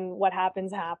end, when what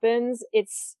happens,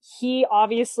 he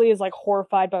obviously is like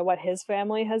horrified by what his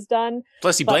family has done.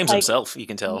 Plus he blames himself, you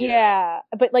can tell. Yeah.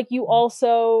 But like you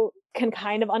also can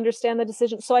kind of understand the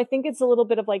decision. So I think it's a little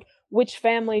bit of like, which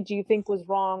family do you think was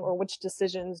wrong, or which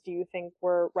decisions do you think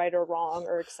were right or wrong,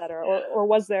 or etc. Or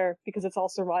was there, because it's all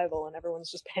survival and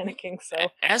everyone's just panicking. So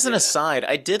as an aside,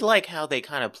 I did like how they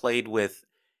kind of played with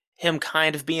him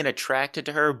kind of being attracted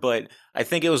to her, but I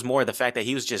think it was more the fact that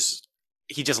he just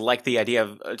liked the idea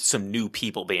of some new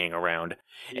people being around.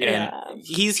 And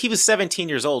he was 17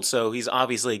 years old, so he's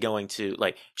obviously going to,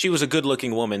 like, she was a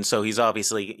good-looking woman, so he's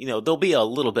obviously, there'll be a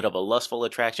little bit of a lustful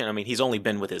attraction. I mean, he's only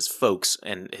been with his folks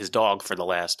and his dog for the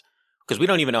last, because we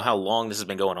don't even know how long this has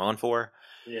been going on for.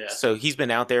 Yeah. So he's been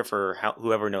out there for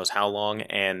whoever knows how long,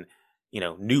 and,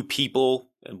 new people,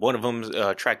 and one of them's an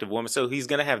attractive woman, so he's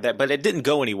going to have that. But it didn't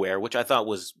go anywhere, which I thought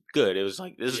was good. It was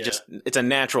like, this is just, it's a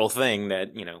natural thing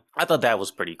that, I thought that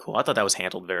was pretty cool. I thought that was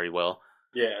handled very well.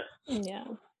 Yeah. Yeah.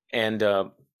 And,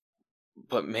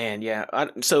 but man, yeah.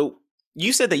 So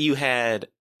you said that you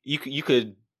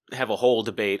could have a whole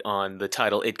debate on the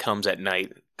title, It Comes at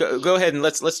Night. Go ahead and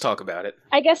let's talk about it.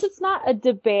 I guess it's not a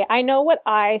debate. I know what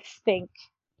I think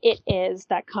it is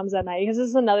that comes at night, because this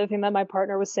is another thing that my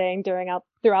partner was saying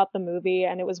throughout the movie,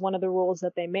 and it was one of the rules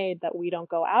that they made, that we don't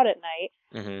go out at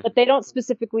night. But they don't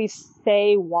specifically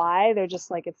say why. They're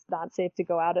just like, it's not safe to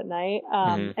go out at night.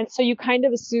 And so you kind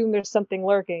of assume there's something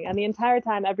lurking. And the entire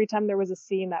time, every time there was a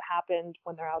scene that happened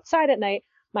when they're outside at night,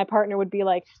 my partner would be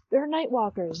like, there are night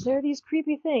walkers, there are these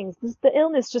creepy things, the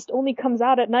illness just only comes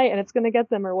out at night and it's going to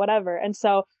get them, or whatever. And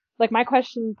so, like, my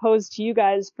question posed to you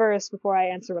guys first before I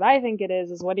answer what I think it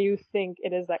is what do you think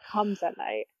it is that comes at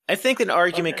night? I think an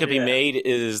argument could be made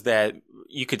is that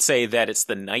you could say that it's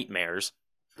the nightmares,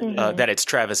 that it's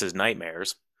Travis's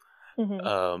nightmares.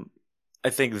 I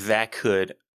think that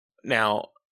could. Now,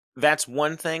 that's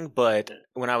one thing, but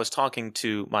when I was talking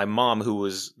to my mom, who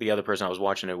was the other person I was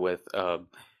watching it with,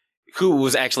 who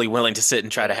was actually willing to sit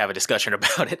and try to have a discussion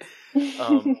about it,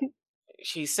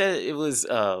 she said it was...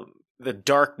 the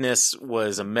darkness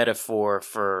was a metaphor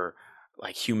for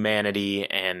like humanity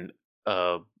and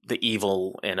the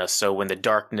evil in us. So when the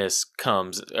darkness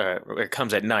comes, or it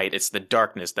comes at night, it's the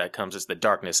darkness that comes. It's the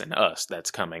darkness in us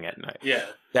that's coming at night. Yeah,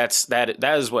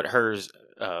 that is what hers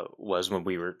was when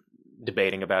we were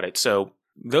debating about it. So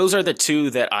those are the two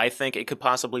that I think it could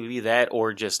possibly be that,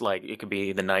 or just like it could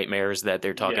be the nightmares that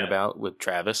they're talking about with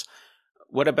Travis.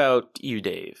 What about you,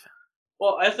 Dave?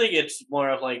 Well, I think it's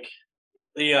more of like,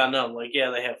 they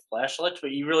have flashlights,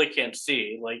 but you really can't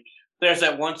see. Like, there's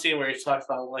that one scene where he talks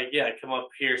about, like, yeah, come up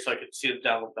here so I can see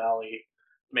down the valley,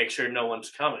 make sure no one's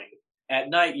coming. At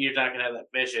night, you're not going to have that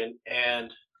vision.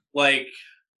 And, like,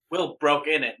 Will broke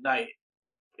in at night.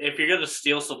 If you're going to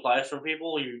steal supplies from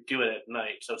people, you do it at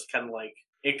night. So it's kind of like,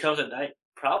 it comes at night.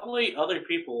 Probably other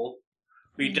people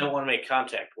who you don't want to make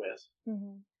contact with.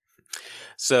 Mm-hmm.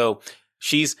 So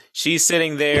she's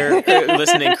sitting there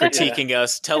listening, critiquing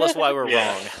us. Tell us why we're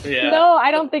wrong. Yeah. No,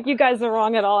 I don't think you guys are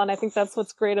wrong at all. And I think that's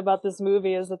what's great about this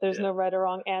movie is that there's no right or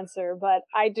wrong answer. But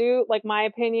I do, like, my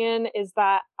opinion is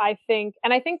that I think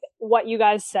what you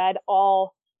guys said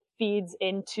all feeds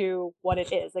into what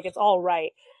it is. Like, it's all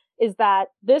right. Is that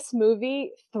this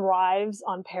movie thrives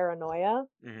on paranoia.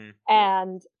 Mm-hmm.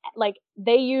 And, like,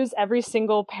 they use every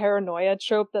single paranoia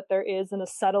trope that there is in a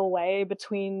subtle way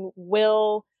between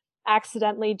Will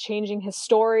accidentally changing his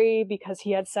story because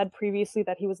he had said previously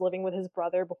that he was living with his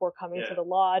brother before coming to the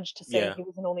lodge, to saying he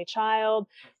was an only child,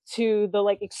 to the,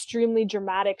 like, extremely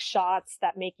dramatic shots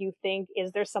that make you think,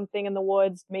 is there something in the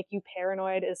woods, make you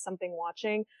paranoid, is something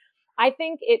watching. I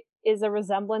think it is a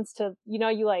resemblance to, you know,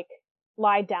 you, like,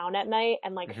 lie down at night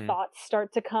and, like, thoughts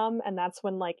start to come, and that's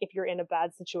when, like, if you're in a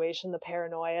bad situation, the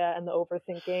paranoia and the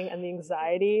overthinking and the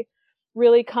anxiety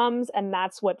really comes, and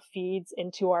that's what feeds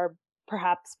into our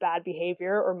perhaps bad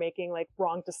behavior or making, like,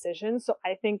 wrong decisions. So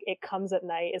I think It Comes at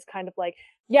Night is kind of like,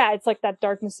 yeah, it's like that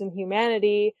darkness in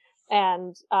humanity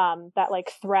and that,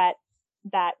 like, threat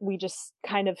that we just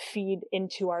kind of feed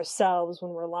into ourselves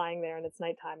when we're lying there and it's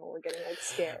nighttime and we're getting, like,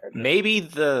 scared. Maybe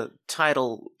the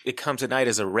title It Comes at Night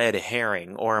is a red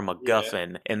herring or a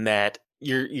MacGuffin in that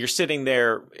you're sitting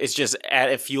there, it's just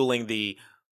fueling the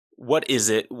what is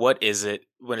it when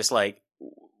it's like,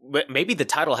 maybe the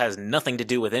title has nothing to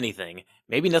do with anything.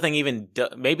 Maybe nothing even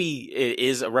maybe it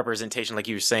is a representation, like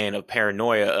you were saying, of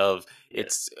paranoia, of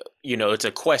it's, you know, it's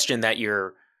a question that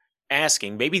you're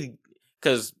asking. Maybe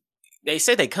because they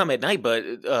said they come at night, but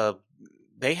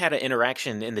they had an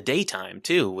interaction in the daytime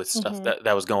too with stuff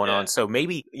that was going on. So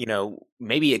maybe, you know,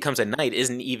 maybe It Comes at Night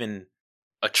isn't even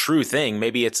a true thing.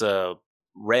 Maybe it's a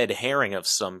red herring of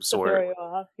some sort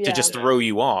to just throw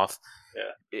you off.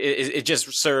 Yeah. It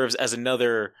just serves as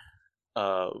another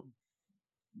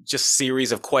just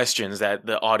series of questions that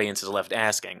the audience is left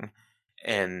asking,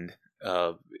 and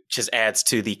just adds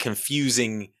to the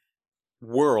confusing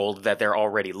world that they're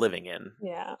already living in.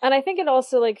 Yeah. And I think it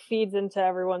also, like, feeds into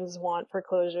everyone's want for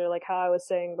closure, like how I was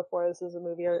saying before, this is a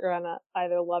movie you're gonna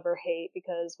either love or hate,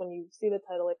 because when you see the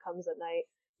title It Comes at Night,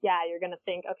 you're gonna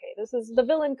think, okay, this is the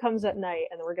villain comes at night,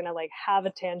 and we're gonna, like, have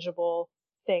a tangible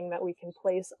thing that we can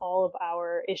place all of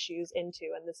our issues into,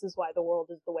 and this is why the world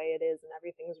is the way it is and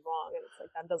everything's wrong, and it's like,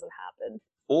 that doesn't happen.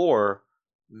 Or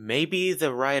maybe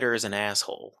the writer is an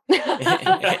asshole.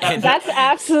 And that's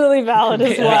absolutely valid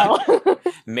as well.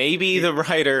 Maybe the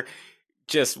writer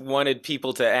just wanted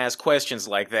people to ask questions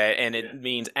like that, and it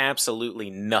means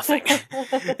absolutely nothing.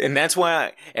 And that's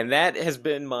why, and that has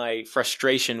been my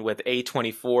frustration with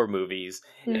A24 movies,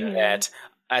 that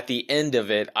at the end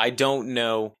of it, I don't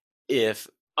know if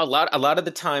a lot of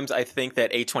the times I think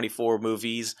that A24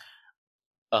 movies,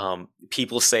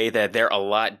 people say that they're a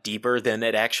lot deeper than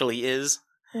it actually is.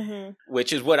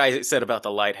 Which is what I said about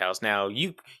The Lighthouse. Now,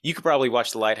 you could probably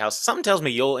watch The Lighthouse. Something tells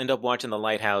me you'll end up watching The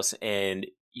Lighthouse and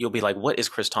you'll be like, what is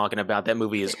Chris talking about? That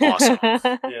movie is awesome.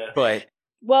 But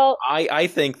I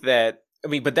think that, I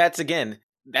mean, but that's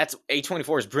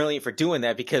A24 is brilliant for doing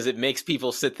that, because it makes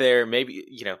people sit there. Maybe,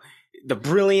 you know, the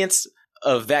brilliance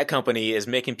of that company is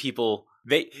making people,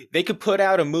 they could put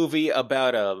out a movie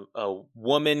about a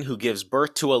woman who gives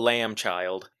birth to a lamb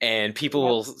child, and people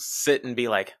will sit and be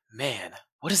like, man,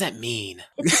 what does that mean?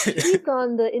 It's a take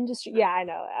on the industry. Yeah, I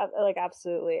know. Like,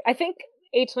 absolutely. I think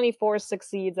A24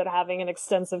 succeeds at having an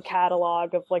extensive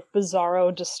catalog of, like,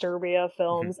 bizarro Disturbia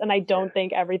films, and I don't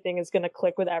think everything is going to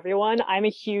click with everyone. I'm a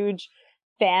huge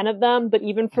fan of them, but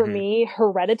even for me,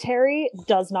 Hereditary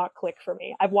does not click for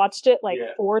me. I've watched it, like,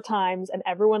 4 times, and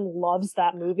everyone loves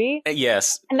that movie.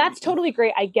 Yes. And that's totally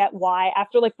great. I get why.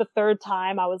 After, like, the 3rd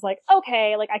time, I was like,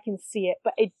 okay, like, I can see it,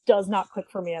 but it does not click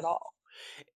for me at all.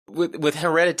 With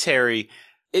Hereditary,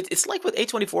 it's like with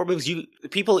A24 movies,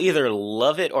 people either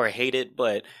love it or hate it,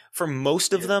 but for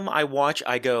most of them I watch,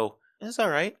 I go, it's all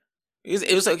right.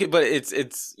 It was okay, but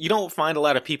it's you don't find a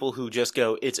lot of people who just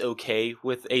go, it's okay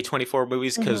with A24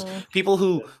 movies, because people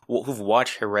who've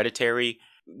watched Hereditary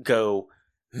go,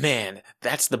 man,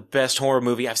 that's the best horror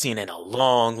movie I've seen in a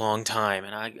long, long time.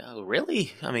 And I go,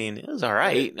 really? I mean, it was all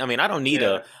right. I mean, I don't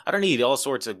need all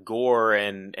sorts of gore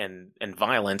and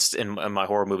violence in my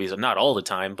horror movies. Not all the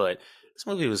time, but this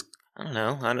movie was I don't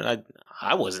know.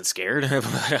 I wasn't scared, but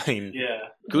I mean, Yeah.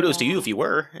 kudos to you if you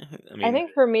were. I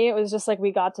think for me, it was just like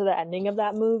we got to the ending of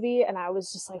that movie, and I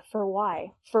was just like, "For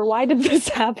why? For why did this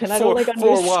happen? I don't like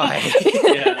understand." For why?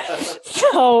 Yeah.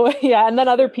 So yeah, and then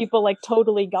other people like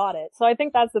totally got it. So I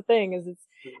think that's the thing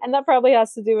and that probably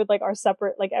has to do with like our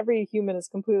separate, like every human is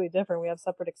completely different. We have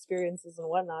separate experiences and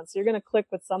whatnot. So you're gonna click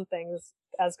with some things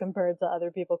as compared to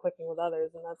other people clicking with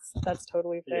others, and that's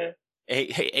totally fair. Yeah.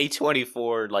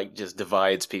 A24 like just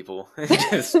divides people.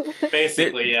 Just,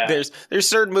 Basically, yeah. There's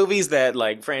certain movies that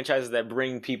like franchises that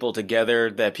bring people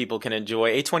together that people can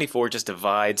enjoy. A24 just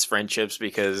divides friendships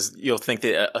because you'll think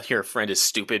that your friend is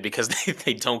stupid because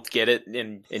they don't get it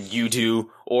and you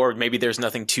do, or maybe there's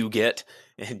nothing to get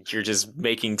and you're just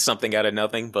making something out of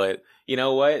nothing. But you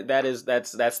know what? That's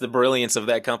the brilliance of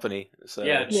that company. So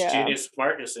Yeah, it's genius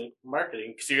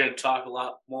marketing because you're going to talk a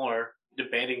lot more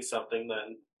debating something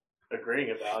than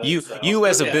agreeing about it. You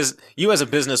as a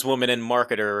businesswoman and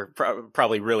marketer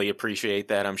probably really appreciate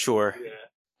that, I'm sure. Yeah.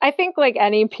 I think like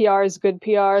any PR is good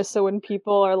PR. So when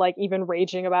people are like even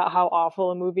raging about how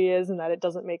awful a movie is and that it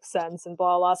doesn't make sense and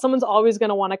blah blah, someone's always going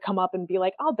to want to come up and be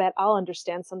like, "I'll bet I'll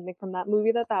understand something from that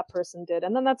movie that person did,"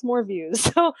 and then that's more views.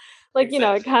 So like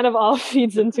Exactly. it kind of all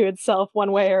feeds into itself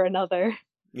one way or another.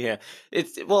 Yeah,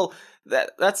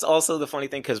 that's also the funny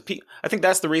thing because I think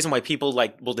that's the reason why people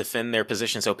like will defend their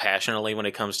position so passionately when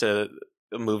it comes to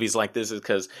movies like this is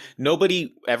because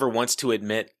nobody ever wants to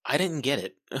admit I didn't get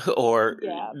it or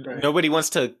nobody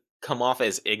wants to come off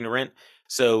as ignorant.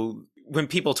 So when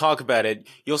people talk about it,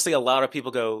 you'll see a lot of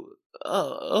people go,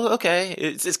 "Oh, okay."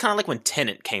 It's kind of like when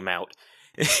Tenet came out.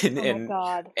 My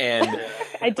God! And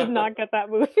I did not get that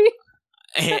movie.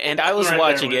 And I was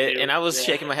watching it, and I was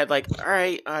shaking my head like, all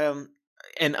right,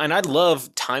 and I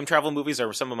love time travel movies.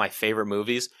 Are some of my favorite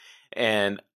movies,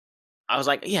 and I was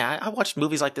like, yeah, I watch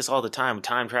movies like this all the time,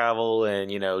 time travel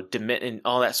and and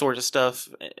all that sort of stuff,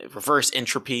 reverse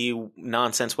entropy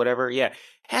nonsense, whatever. Yeah,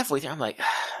 halfway through, I'm like,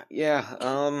 yeah,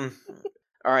 all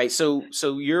right, so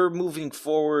you're moving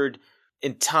forward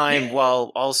in time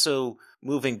while also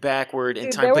moving backward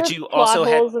in time, but you also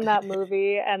had holes in that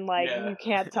movie, and you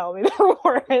can't tell me there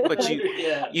weren't. But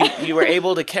you were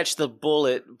able to catch the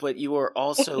bullet, but you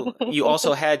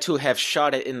also had to have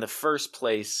shot it in the first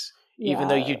place, even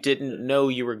though you didn't know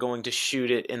you were going to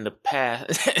shoot it in the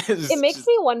past. It makes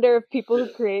me wonder if people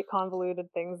who create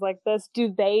convoluted things like this,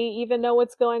 do they even know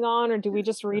what's going on, or do we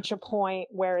just reach a point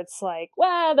where it's like,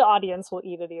 well, the audience will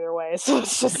eat it either way, so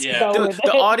let's just go with it.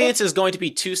 The audience is going to be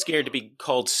too scared to be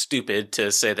called stupid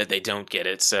to say that they don't get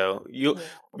it. So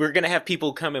we're going to have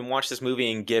people come and watch this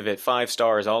movie and give it 5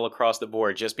 stars all across the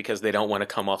board just because they don't want to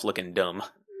come off looking dumb.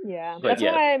 Yeah, that's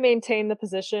why I maintain the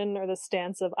position or the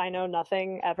stance of I know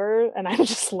nothing ever, and I'm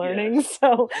just learning.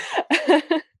 So,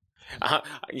 Well,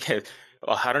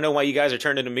 I don't know why you guys are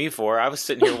turning to me for. I was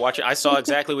sitting here watching. I saw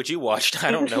exactly what you watched.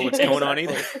 I don't know what's going on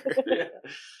either.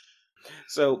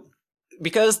 So,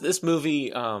 because this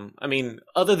movie, I mean,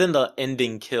 other than the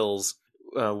ending kills,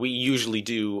 we usually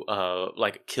do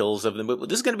like kills of the movie.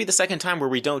 This is going to be the second time where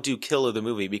we don't do kill of the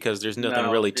movie because there's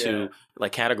nothing really to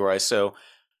like categorize. So.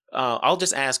 I'll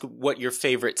just ask what your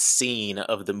favorite scene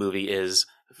of the movie is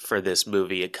for this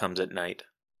movie, It Comes at Night.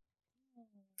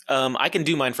 I can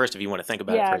do mine first if you want to think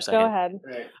about it for a second. Go ahead.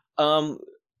 Right.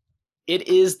 It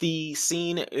is the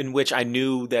scene in which I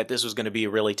knew that this was going to be a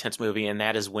really tense movie, and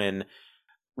that is when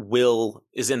Will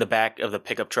is in the back of the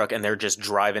pickup truck and they're just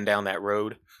driving down that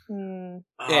road. Mm.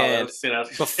 And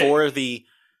before the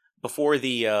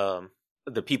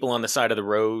people on the side of the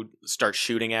road start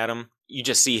shooting at him, you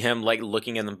just see him like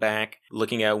looking in the back,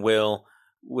 looking at Will.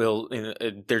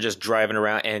 They're just driving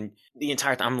around, and the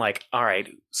entire time I'm like, all right,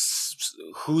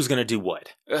 who's gonna do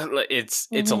what? It's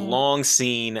a long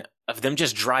scene of them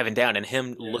just driving down and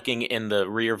him looking in the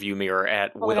rear view mirror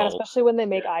at Will. God, especially when they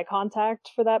make eye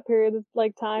contact for that period of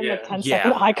like time, like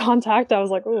 10-second eye contact. I was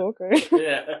like, oh, okay.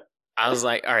 Yeah. I was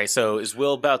like, all right, so is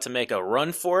Will about to make a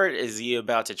run for it? Is he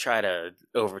about to try to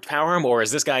overpower him? Or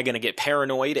is this guy going to get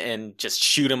paranoid and just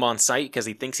shoot him on sight because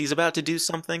he thinks he's about to do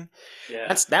something?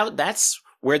 Yeah. That's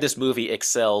where this movie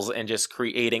excels in just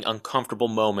creating uncomfortable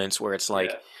moments where it's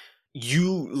like,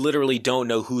 you literally don't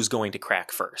know who's going to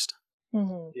crack first.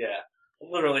 Mm-hmm. Yeah. I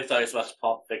literally thought he was about to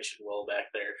Pulp Fiction Will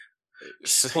back there.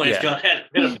 Plane's going to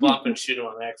hit a bump and shoot him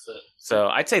on accident. So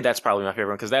I'd say that's probably my favorite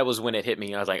one because that was when it hit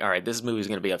me. I was like, all right, this movie is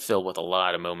going to be filled with a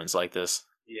lot of moments like this.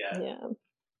 Yeah.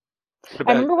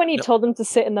 I remember when he told him to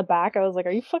sit in the back, I was like,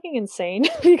 are you fucking insane?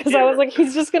 Because I was like,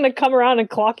 he's just going to come around and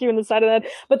clock you in the side of the head.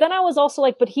 But then I was also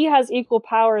like, but he has equal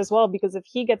power as well, because if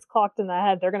he gets clocked in the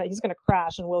head, he's going to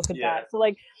crash and Will could die. So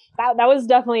like that was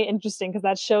definitely interesting, because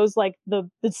that shows like the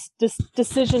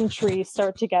decision tree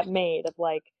start to get made of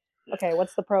like, okay,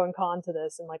 what's the pro and con to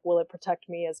this? And like, will it protect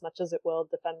me as much as it will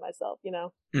defend myself, you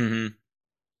know?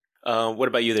 Mm-hmm. What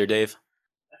about you there, Dave?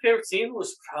 My favorite scene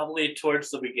was probably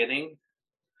towards the beginning.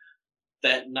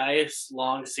 That nice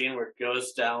long scene where it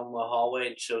goes down the hallway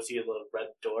and shows you the red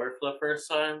door for the first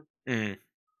time. Mm-hmm.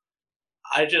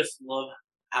 I just love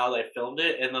how they filmed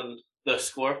it, and then the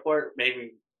score for it made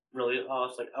me really. I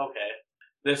was like, okay,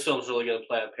 this film's really gonna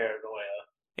play on paranoia.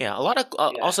 Yeah,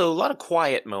 also a lot of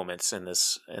quiet moments in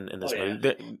this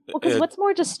movie. Because what's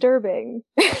more disturbing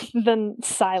than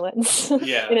silence?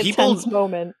 Yeah, in a tense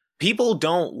moment. People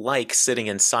don't like sitting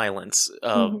in silence.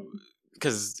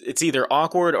 Because it's either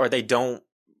awkward or they don't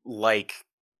like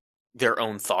their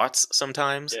own thoughts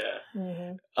sometimes.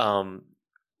 Yeah.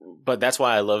 But that's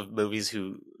why I love movies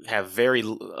who have a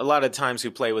lot of times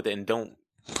who play with it and don't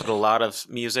put a lot of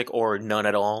music or none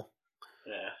at all.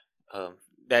 Yeah.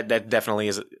 That definitely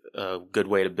is a good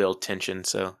way to build tension.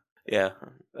 So yeah.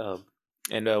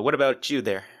 And what about you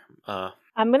there?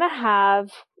 I'm going to have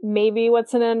maybe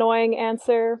what's an annoying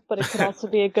answer, but it could also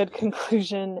be a good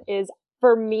conclusion is,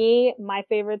 for me, my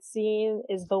favorite scene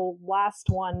is the last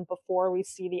one before we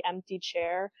see the empty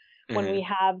chair, when we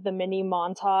have the mini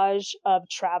montage of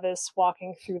Travis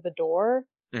walking through the door,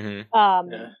 and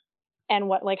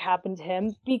what like happened to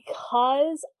him,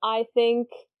 because I think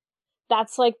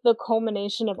that's like the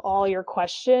culmination of all your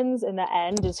questions in the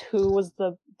end, is who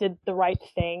did the right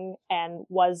thing and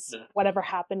was whatever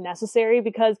happened necessary.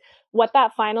 Because what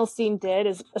that final scene did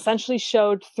is essentially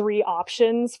showed three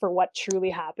options for what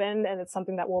truly happened, and it's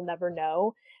something that we'll never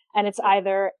know. And it's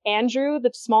either Andrew,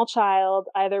 the small child,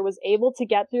 either was able to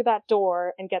get through that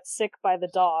door and get sick by the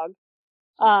dog,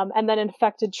 and then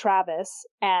infected Travis,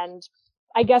 and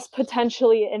I guess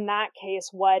potentially in that case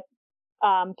what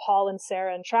Paul and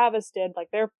Sarah and Travis did, like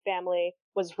their family,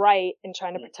 was right in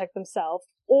trying to protect themselves,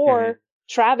 or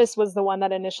Travis was the one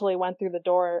that initially went through the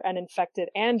door and infected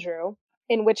Andrew,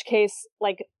 in which case,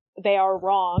 like, they are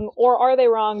wrong. Or are they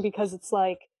wrong because it's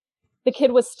like the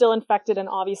kid was still infected and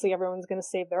obviously everyone's going to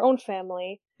save their own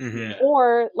family,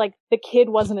 or like the kid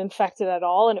wasn't infected at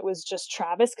all and it was just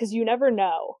Travis, because you never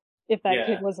know if that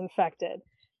kid was infected,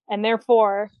 and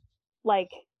therefore,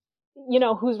 like, you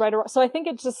know, who's right or wrong. So I think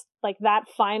it's just like that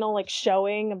final like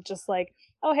showing of just like,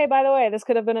 oh, hey, by the way, this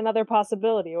could have been another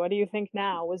possibility. What do you think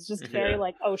now? Was just very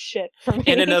like, oh shit for me.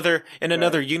 In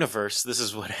another universe, this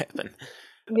is what happened.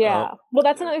 Yeah. Well,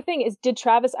 that's another thing is, did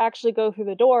Travis actually go through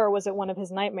the door, or was it one of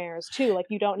his nightmares too? Like,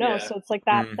 you don't know. So it's like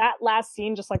that last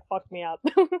scene just like fucked me up.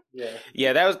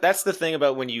 That's the thing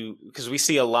about because we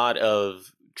see a lot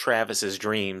of Travis's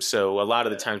dreams. So a lot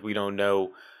of the times we don't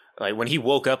know. Like when he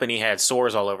woke up and he had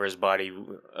sores all over his body,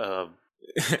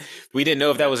 we didn't know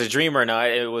if that was a dream or not.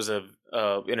 It was and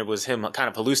it was him kind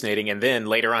of hallucinating. And then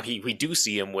later on, we do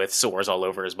see him with sores all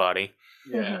over his body.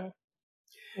 Yeah,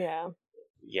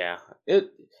 yeah.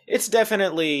 It's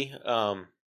definitely.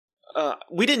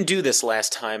 We didn't do this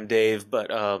last time, Dave,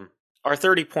 but our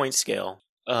 30-point scale.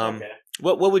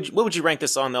 What would you rank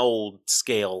this on the old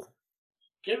scale?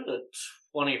 Give it a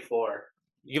 24.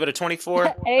 You give it a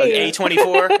 24? A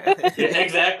 24? Yeah,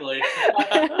 exactly.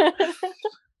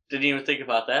 Didn't even think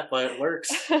about that, but it works.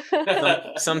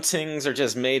 Some things are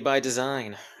just made by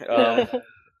design.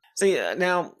 See,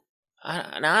 now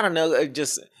I don't know.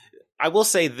 I will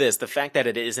say this: the fact that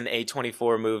it is an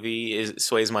A24 movie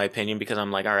sways my opinion, because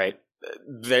I'm like, all right,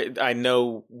 I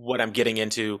know what I'm getting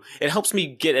into. It helps me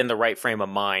get in the right frame of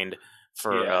mind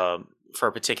for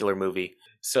a particular movie.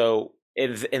 So.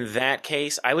 In that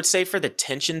case, I would say for the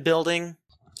tension building,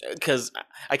 because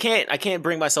I can't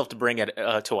bring myself to bring it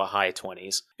to a high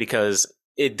 20s, because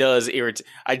it does irritate.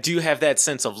 I do have that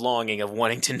sense of longing of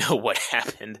wanting to know what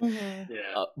happened.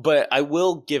 But I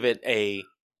will give it a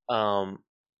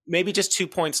maybe just 2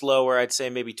 points lower. I'd say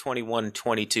maybe 21,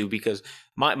 22, because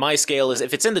my scale is,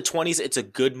 if it's in the 20s, it's a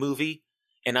good movie,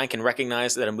 and I can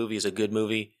recognize that a movie is a good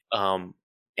movie.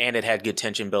 And it had good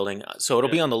tension building. So it'll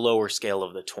be on the lower scale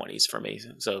of the 20s for me.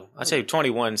 So I'd say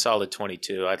 21, solid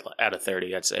 22. Out of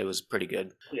 30, I'd say it was pretty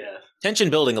good. Yeah. Tension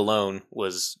building alone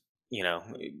was,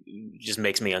 just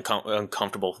makes me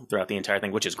uncomfortable throughout the entire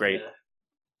thing, which is great.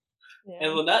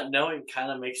 And when not knowing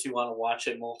kind of makes you want to watch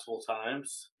it multiple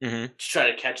times to try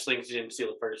to catch things you didn't see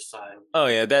the first time. Oh,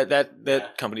 yeah.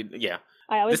 That company, yeah.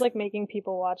 I always like making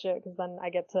people watch it, because then I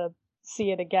get to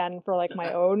see it again for like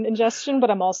my own ingestion,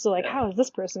 but I'm also like, Yeah. how is this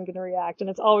person going to react? And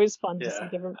it's always fun to Yeah. see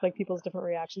different like people's different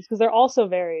reactions because they're all so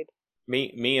varied.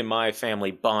 Me and my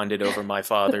family bonded over my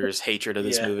father's hatred of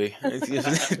this Yeah. movie.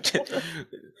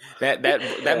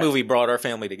 that movie brought our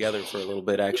family together for a little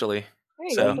bit, actually. There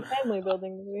you So- go, it's a family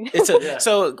building movie. It's a Yeah.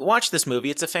 So watch this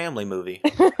movie. It's a family movie.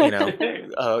 You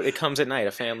know, it comes at night.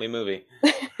 A family movie.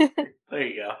 There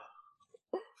you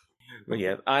go. But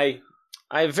yeah,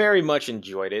 I very much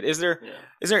enjoyed it. Is there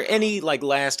any like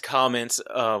last comments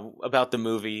about the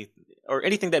movie or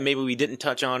anything that maybe we didn't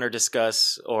touch on or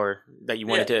discuss or that you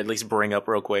wanted to at least bring up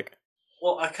real quick?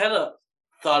 Well, I kind of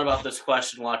thought about this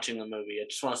question watching the movie. I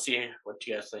just want to see what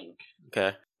you guys think.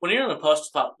 Okay. When you're in a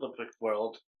post-apocalyptic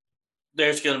world,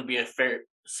 there's going to be a fair,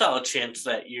 solid chance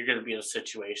that you're going to be in a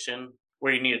situation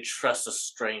where you need to trust a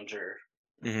stranger.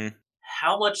 Mm-hmm.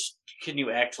 How much can you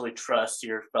actually trust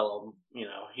your fellow,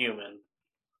 human?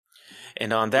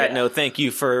 And on that note, thank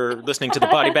you for listening to the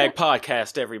Body Bag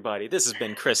Podcast, everybody. This has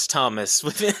been Chris Thomas.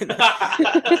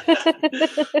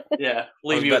 Yeah,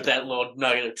 leave you with that little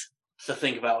nugget to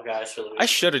think about, guys, for the week. I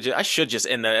should just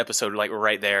end the episode like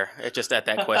right there, just at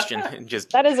that question, and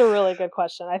just That is a really good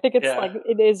question. I think it's Yeah. like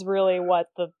it is really what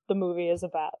the movie is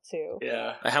about too.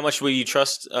 Yeah. How much will you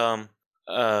trust?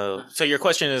 So your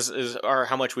question is,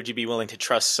 how much would you be willing to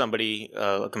trust somebody,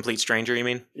 a complete stranger? You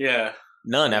mean? Yeah.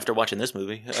 None after watching this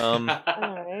movie. All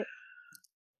right.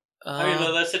 I mean,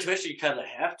 in that situation, you kind of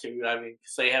have to. I mean,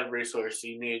 'cause they have resources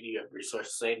you need, you have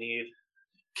resources they need.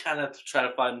 Kind of try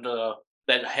to find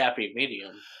that happy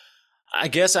medium. I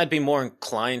guess I'd be more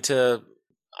inclined to.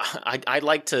 I'd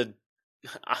like to.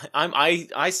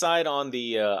 I side on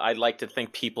the. I'd like to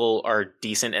think people are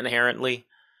decent inherently,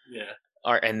 Yeah.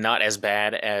 and not as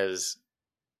bad as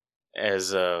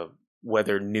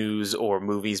whether news or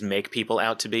movies make people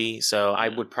out to be. So I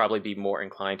would probably be more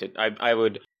inclined to. I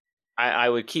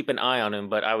would keep an eye on him,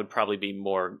 but I would probably be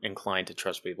more inclined to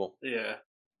trust people. Yeah.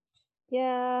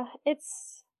 Yeah,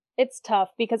 it's tough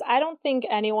because I don't think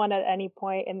anyone at any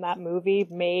point in that movie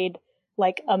made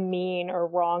like a mean or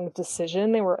wrong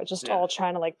decision. They were just all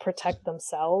trying to like protect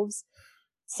themselves.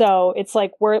 So it's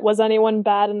like, was anyone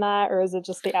bad in that, or is it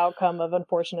just the outcome of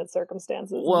unfortunate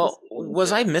circumstances? Well,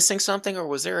 was I missing something, or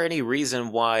was there any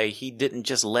reason why he didn't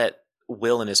just let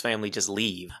Will and his family just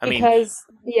leave? Because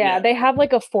they have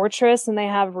like a fortress and they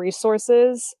have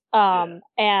resources.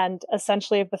 And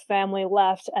essentially, if the family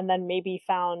left and then maybe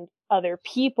found other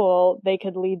people, they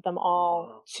could lead them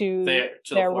all to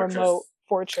their remote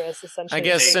fortress. Essentially, I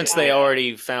guess since they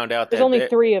already found out that there's only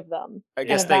 3 of them I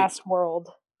guess in a vast world.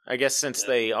 I guess since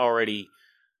we've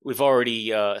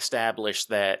already established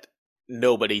that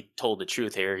nobody told the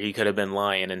truth here. He could have been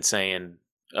lying and saying,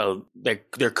 "Oh, there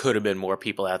could have been more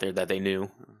people out there that they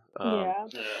knew."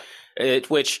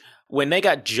 Which when they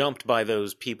got jumped by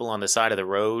those people on the side of the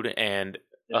road, and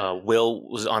Will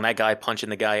was on that guy punching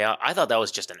the guy out, I thought that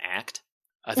was just an act.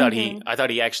 I thought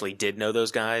he actually did know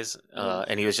those guys,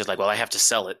 and he was just like, "Well, I have to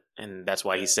sell it," and that's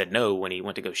why he said no when he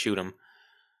went to go shoot him.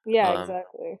 Yeah,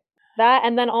 exactly. That,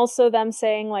 and then also them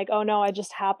saying like, "Oh no, I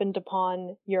just happened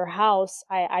upon your house.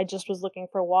 I just was looking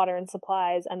for water and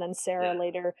supplies." And then Sarah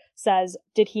later says,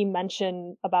 "Did he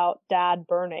mention about Dad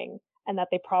burning?" And that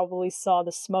they probably saw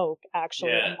the smoke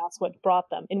actually, and that's what brought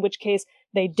them. In which case,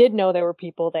 they did know there were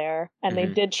people there, and they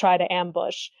did try to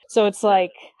ambush. So it's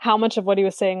like, how much of what he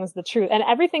was saying was the truth? And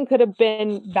everything could have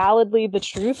been validly the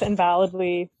truth and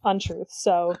validly untruth.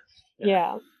 So,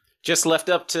 yeah. Just left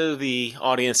up to the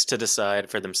audience to decide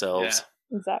for themselves.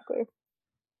 Yeah. Exactly.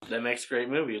 That makes a great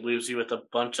movie. It leaves you with a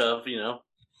bunch of,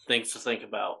 things to think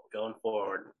about going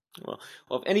forward. Well,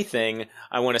 if anything,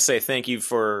 I want to say thank you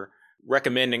for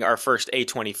recommending our first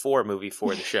A24 movie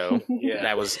for the show.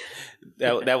 That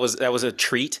was a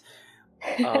treat.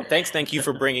 Thank you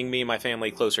for bringing me and my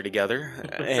family closer together.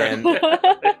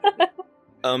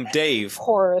 And Dave,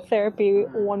 horror therapy,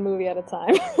 one movie at a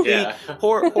time. Yeah.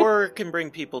 horror can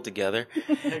bring people together.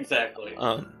 Exactly.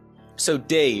 So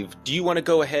Dave, do you want to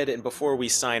go ahead and before we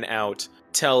sign out,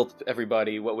 tell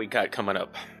everybody what we got coming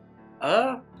up?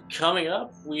 Coming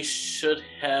up, we should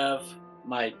have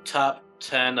my top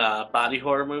 10 body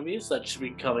horror movies that should be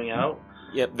coming out.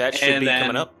 Yep, that should be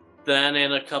coming up. Then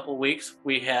in a couple weeks,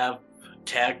 we have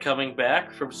Tag coming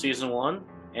back from season 1,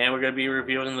 and we're going to be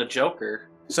reviewing The Joker.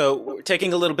 So we're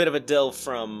taking a little bit of a delve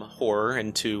from horror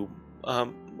into,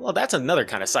 well, that's another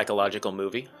kind of psychological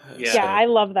movie. Yeah, I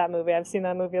love that movie. I've seen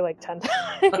that movie like 10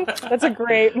 times. That's a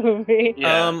great movie.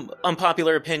 Yeah.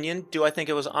 Unpopular opinion, do I think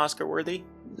it was Oscar worthy?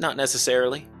 Not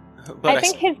necessarily. But I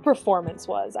think his performance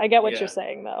was. I get what you're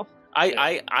saying, though.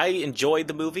 I enjoyed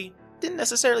the movie. Didn't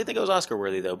necessarily think it was Oscar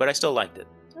worthy though, but I still liked it.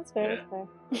 That's fair. Yeah.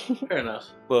 That's fair. Fair enough.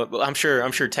 Well, I'm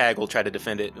sure Tag will try to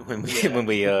defend it when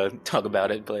we talk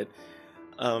about it. But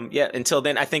yeah, until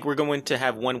then, I think we're going to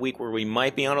have 1 week where we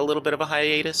might be on a little bit of a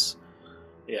hiatus.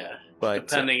 Yeah, but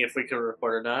depending if we can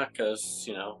record or not, because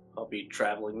I'll be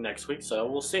traveling next week, so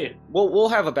we'll see. We'll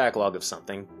have a backlog of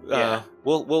something. Yeah.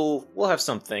 We'll have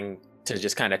something to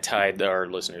just kind of tide our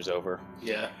listeners over.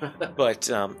 Yeah. But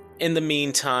in the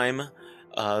meantime,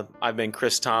 I've been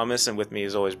Chris Thomas, and with me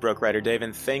as always, Brooke Ryder Dave,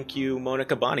 and thank you,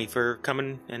 Monica Bonney, for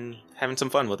coming and having some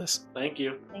fun with us. Thank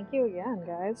you. Thank you again,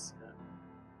 guys.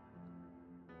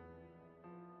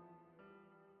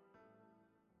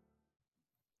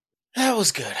 That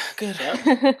was good. Good. Yep.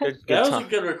 Good That was time. a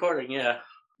good recording, yeah.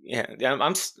 Yeah,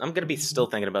 I'm gonna be still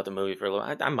thinking about the movie for a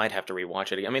little. I might have to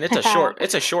rewatch it. I mean, it's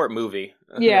a short movie.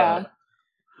 Yeah.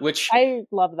 Which I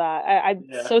love that. I'm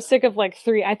Yeah. so sick of like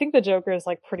 3. I think the Joker is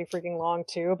like pretty freaking long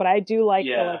too, but I do like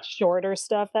the Yeah. like shorter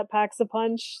stuff that packs a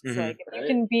punch. It's Mhm. like if Right. you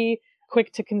can be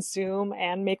quick to consume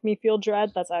and make me feel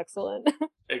dread, that's excellent.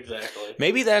 Exactly.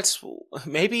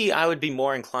 maybe I would be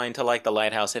more inclined to like The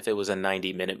Lighthouse if it was a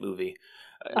 90-minute movie.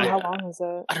 How long is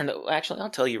it? I don't know. Actually, I'll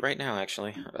tell you right now.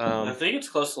 Actually, I think it's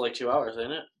close to like 2 hours,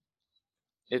 ain't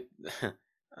it? it.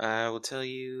 I will tell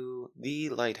you The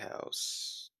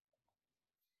Lighthouse.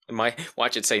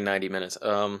 Watch it say 90 minutes.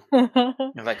 I'm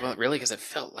like, well, really? Because it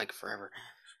felt like forever.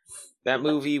 That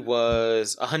movie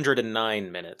was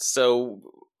 109 minutes, so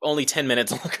only 10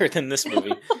 minutes longer than this movie.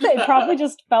 It probably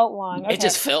just felt long. It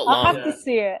just felt I'll long. have to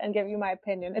see it and give you my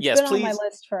opinion. It's Yes, been on my please.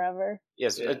 list forever.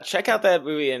 Yes, Yeah. check out that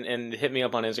movie and hit me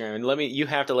up on Instagram and you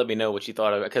have to let me know what you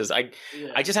thought of it, because I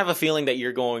just have a feeling that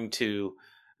you're going to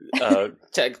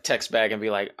text back and be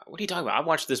like, what are you talking about? I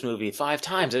watched this movie 5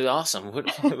 times. It's awesome.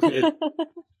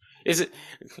 Is it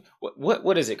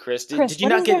what is it, Chris? Chris, Did you what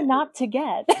not is get there not to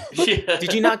get? Yeah.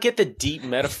 Did you not get the deep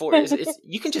metaphor?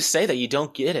 You can just say that you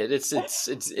don't get it. It's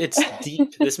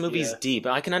deep. This movie's Yeah. deep.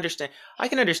 I can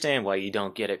understand why you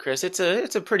don't get it, Chris. It's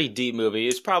a pretty deep movie.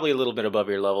 It's probably a little bit above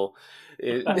your level.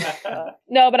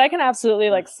 No, but I can absolutely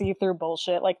like see through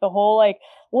bullshit. Like the whole like,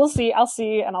 we'll see. I'll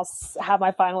see, and I'll have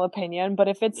my final opinion. But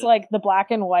if it's Yeah. like the black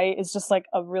and white is just like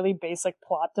a really basic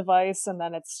plot device, and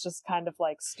then it's just kind of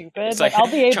like stupid. It's like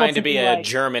I'll be able trying to be a like,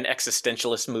 German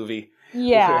existentialist movie.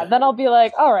 yeah. Then I'll be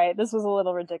like, all right, this was a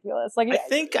little ridiculous. Like I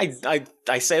think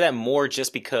I say that more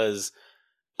just because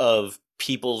of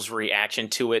people's reaction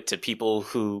to it, to people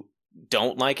who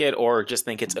don't like it or just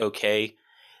think it's okay.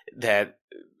 That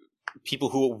people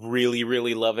who really,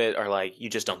 really love it are like, you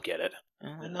just don't get it.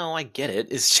 No, I get it.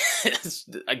 It's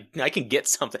just I can get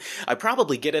something. I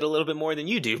probably get it a little bit more than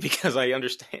you do because I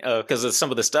understand because of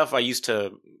some of the stuff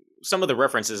some of the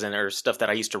references in or stuff that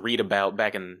I used to read about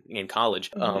back in college.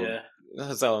 Yeah.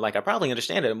 So like I probably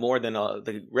understand it more than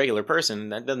the regular person.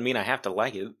 That doesn't mean I have to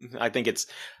like it. I think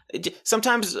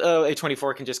sometimes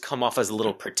A24 can just come off as a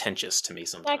little pretentious to me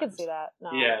sometimes. I can see that.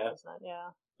 No, Yeah. 100%, yeah.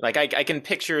 Like I can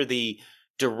picture the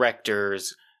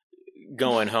directors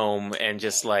going home and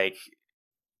just like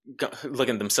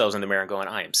looking at themselves in the mirror and going,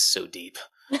 I am so deep.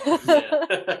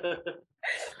 Yeah.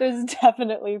 There's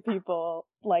definitely people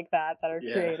like that are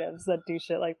Yeah. creatives that do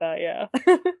shit like that. Yeah.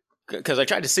 Because I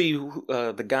tried to see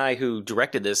the guy who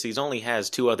directed this. He's only has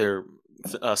 2 other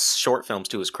short films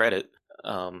to his credit.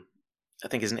 I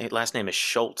think his last name is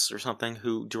Schultz or something,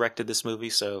 who directed this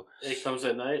movie. So It Comes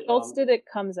at Night. Schultz did It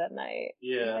Comes at Night.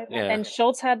 Yeah. Yeah. And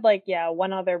Schultz had like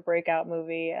one other breakout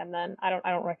movie, and then I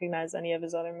don't recognize any of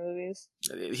his other movies.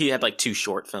 he had like 2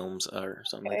 short films or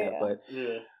something like Yeah, that.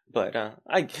 Yeah. But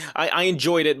I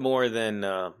enjoyed it more than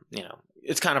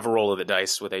it's kind of a roll of the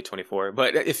dice with A24.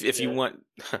 But if you Yeah. want,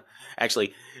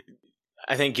 actually,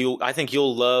 I think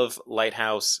you'll love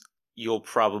Lighthouse. You'll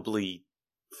probably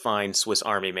find Swiss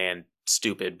Army Man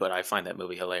stupid, but I find that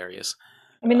movie hilarious.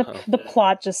 I mean, the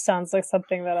plot just sounds like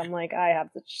something that I'm like, I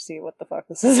have to see what the fuck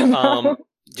this is about.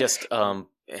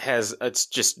 It's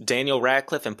just Daniel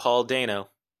Radcliffe and Paul Dano.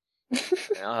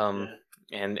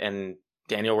 And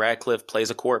Daniel Radcliffe plays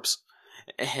a corpse,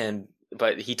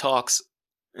 but he talks,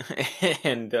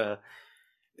 and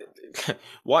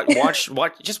watch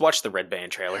the Red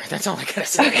Band trailer. That's all I gotta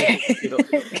say.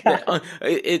 Okay.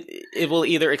 It will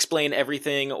either explain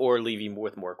everything or leave you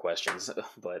with more questions.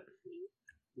 But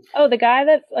Oh, the guy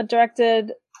that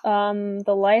directed The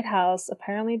Lighthouse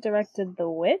apparently directed The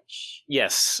Witch.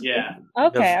 yes, Yeah.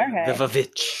 Okay, the okay.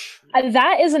 Vavitch.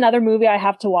 That is another movie I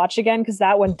have to watch again because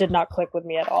that one did not click with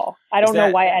me at all. I don't know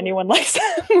that- why anyone likes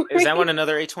that movie. Is that one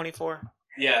another A24?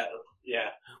 Yeah. Yeah.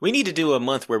 We need to do a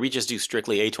month where we just do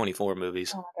strictly A24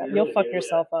 movies. Oh my God, Yeah, you'll fuck yeah,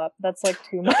 yourself up. That's like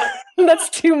too much. That's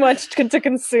too much to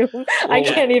consume. I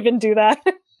Well, can't even do that.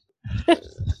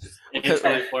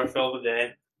 A24 film a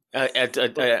day. at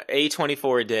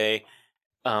A24 day.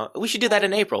 We should do that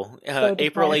in April.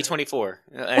 April A24,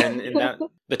 and that,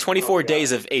 the 24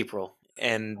 days of April.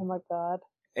 And oh my god!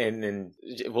 And then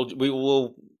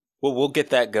we'll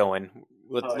get that going.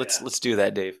 Let's do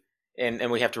that, Dave.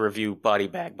 And we have to review Body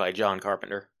Bag by John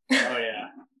Carpenter. Oh yeah,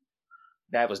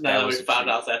 that was. Now that we found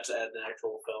out that's an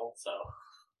actual film, so.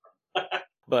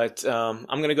 But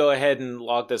I'm gonna go ahead and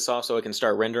log this off so I can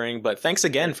start rendering. But thanks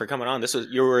again for coming on.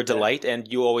 You were a delight,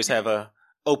 and you always have a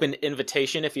open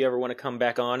invitation if you ever want to come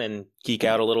back on and geek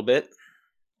out a little bit.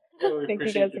 Thank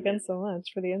you guys again so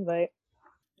much for the invite.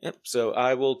 Yep. So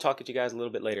I will talk to you guys a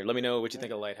little bit later. Let me know what you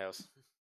think of Lighthouse.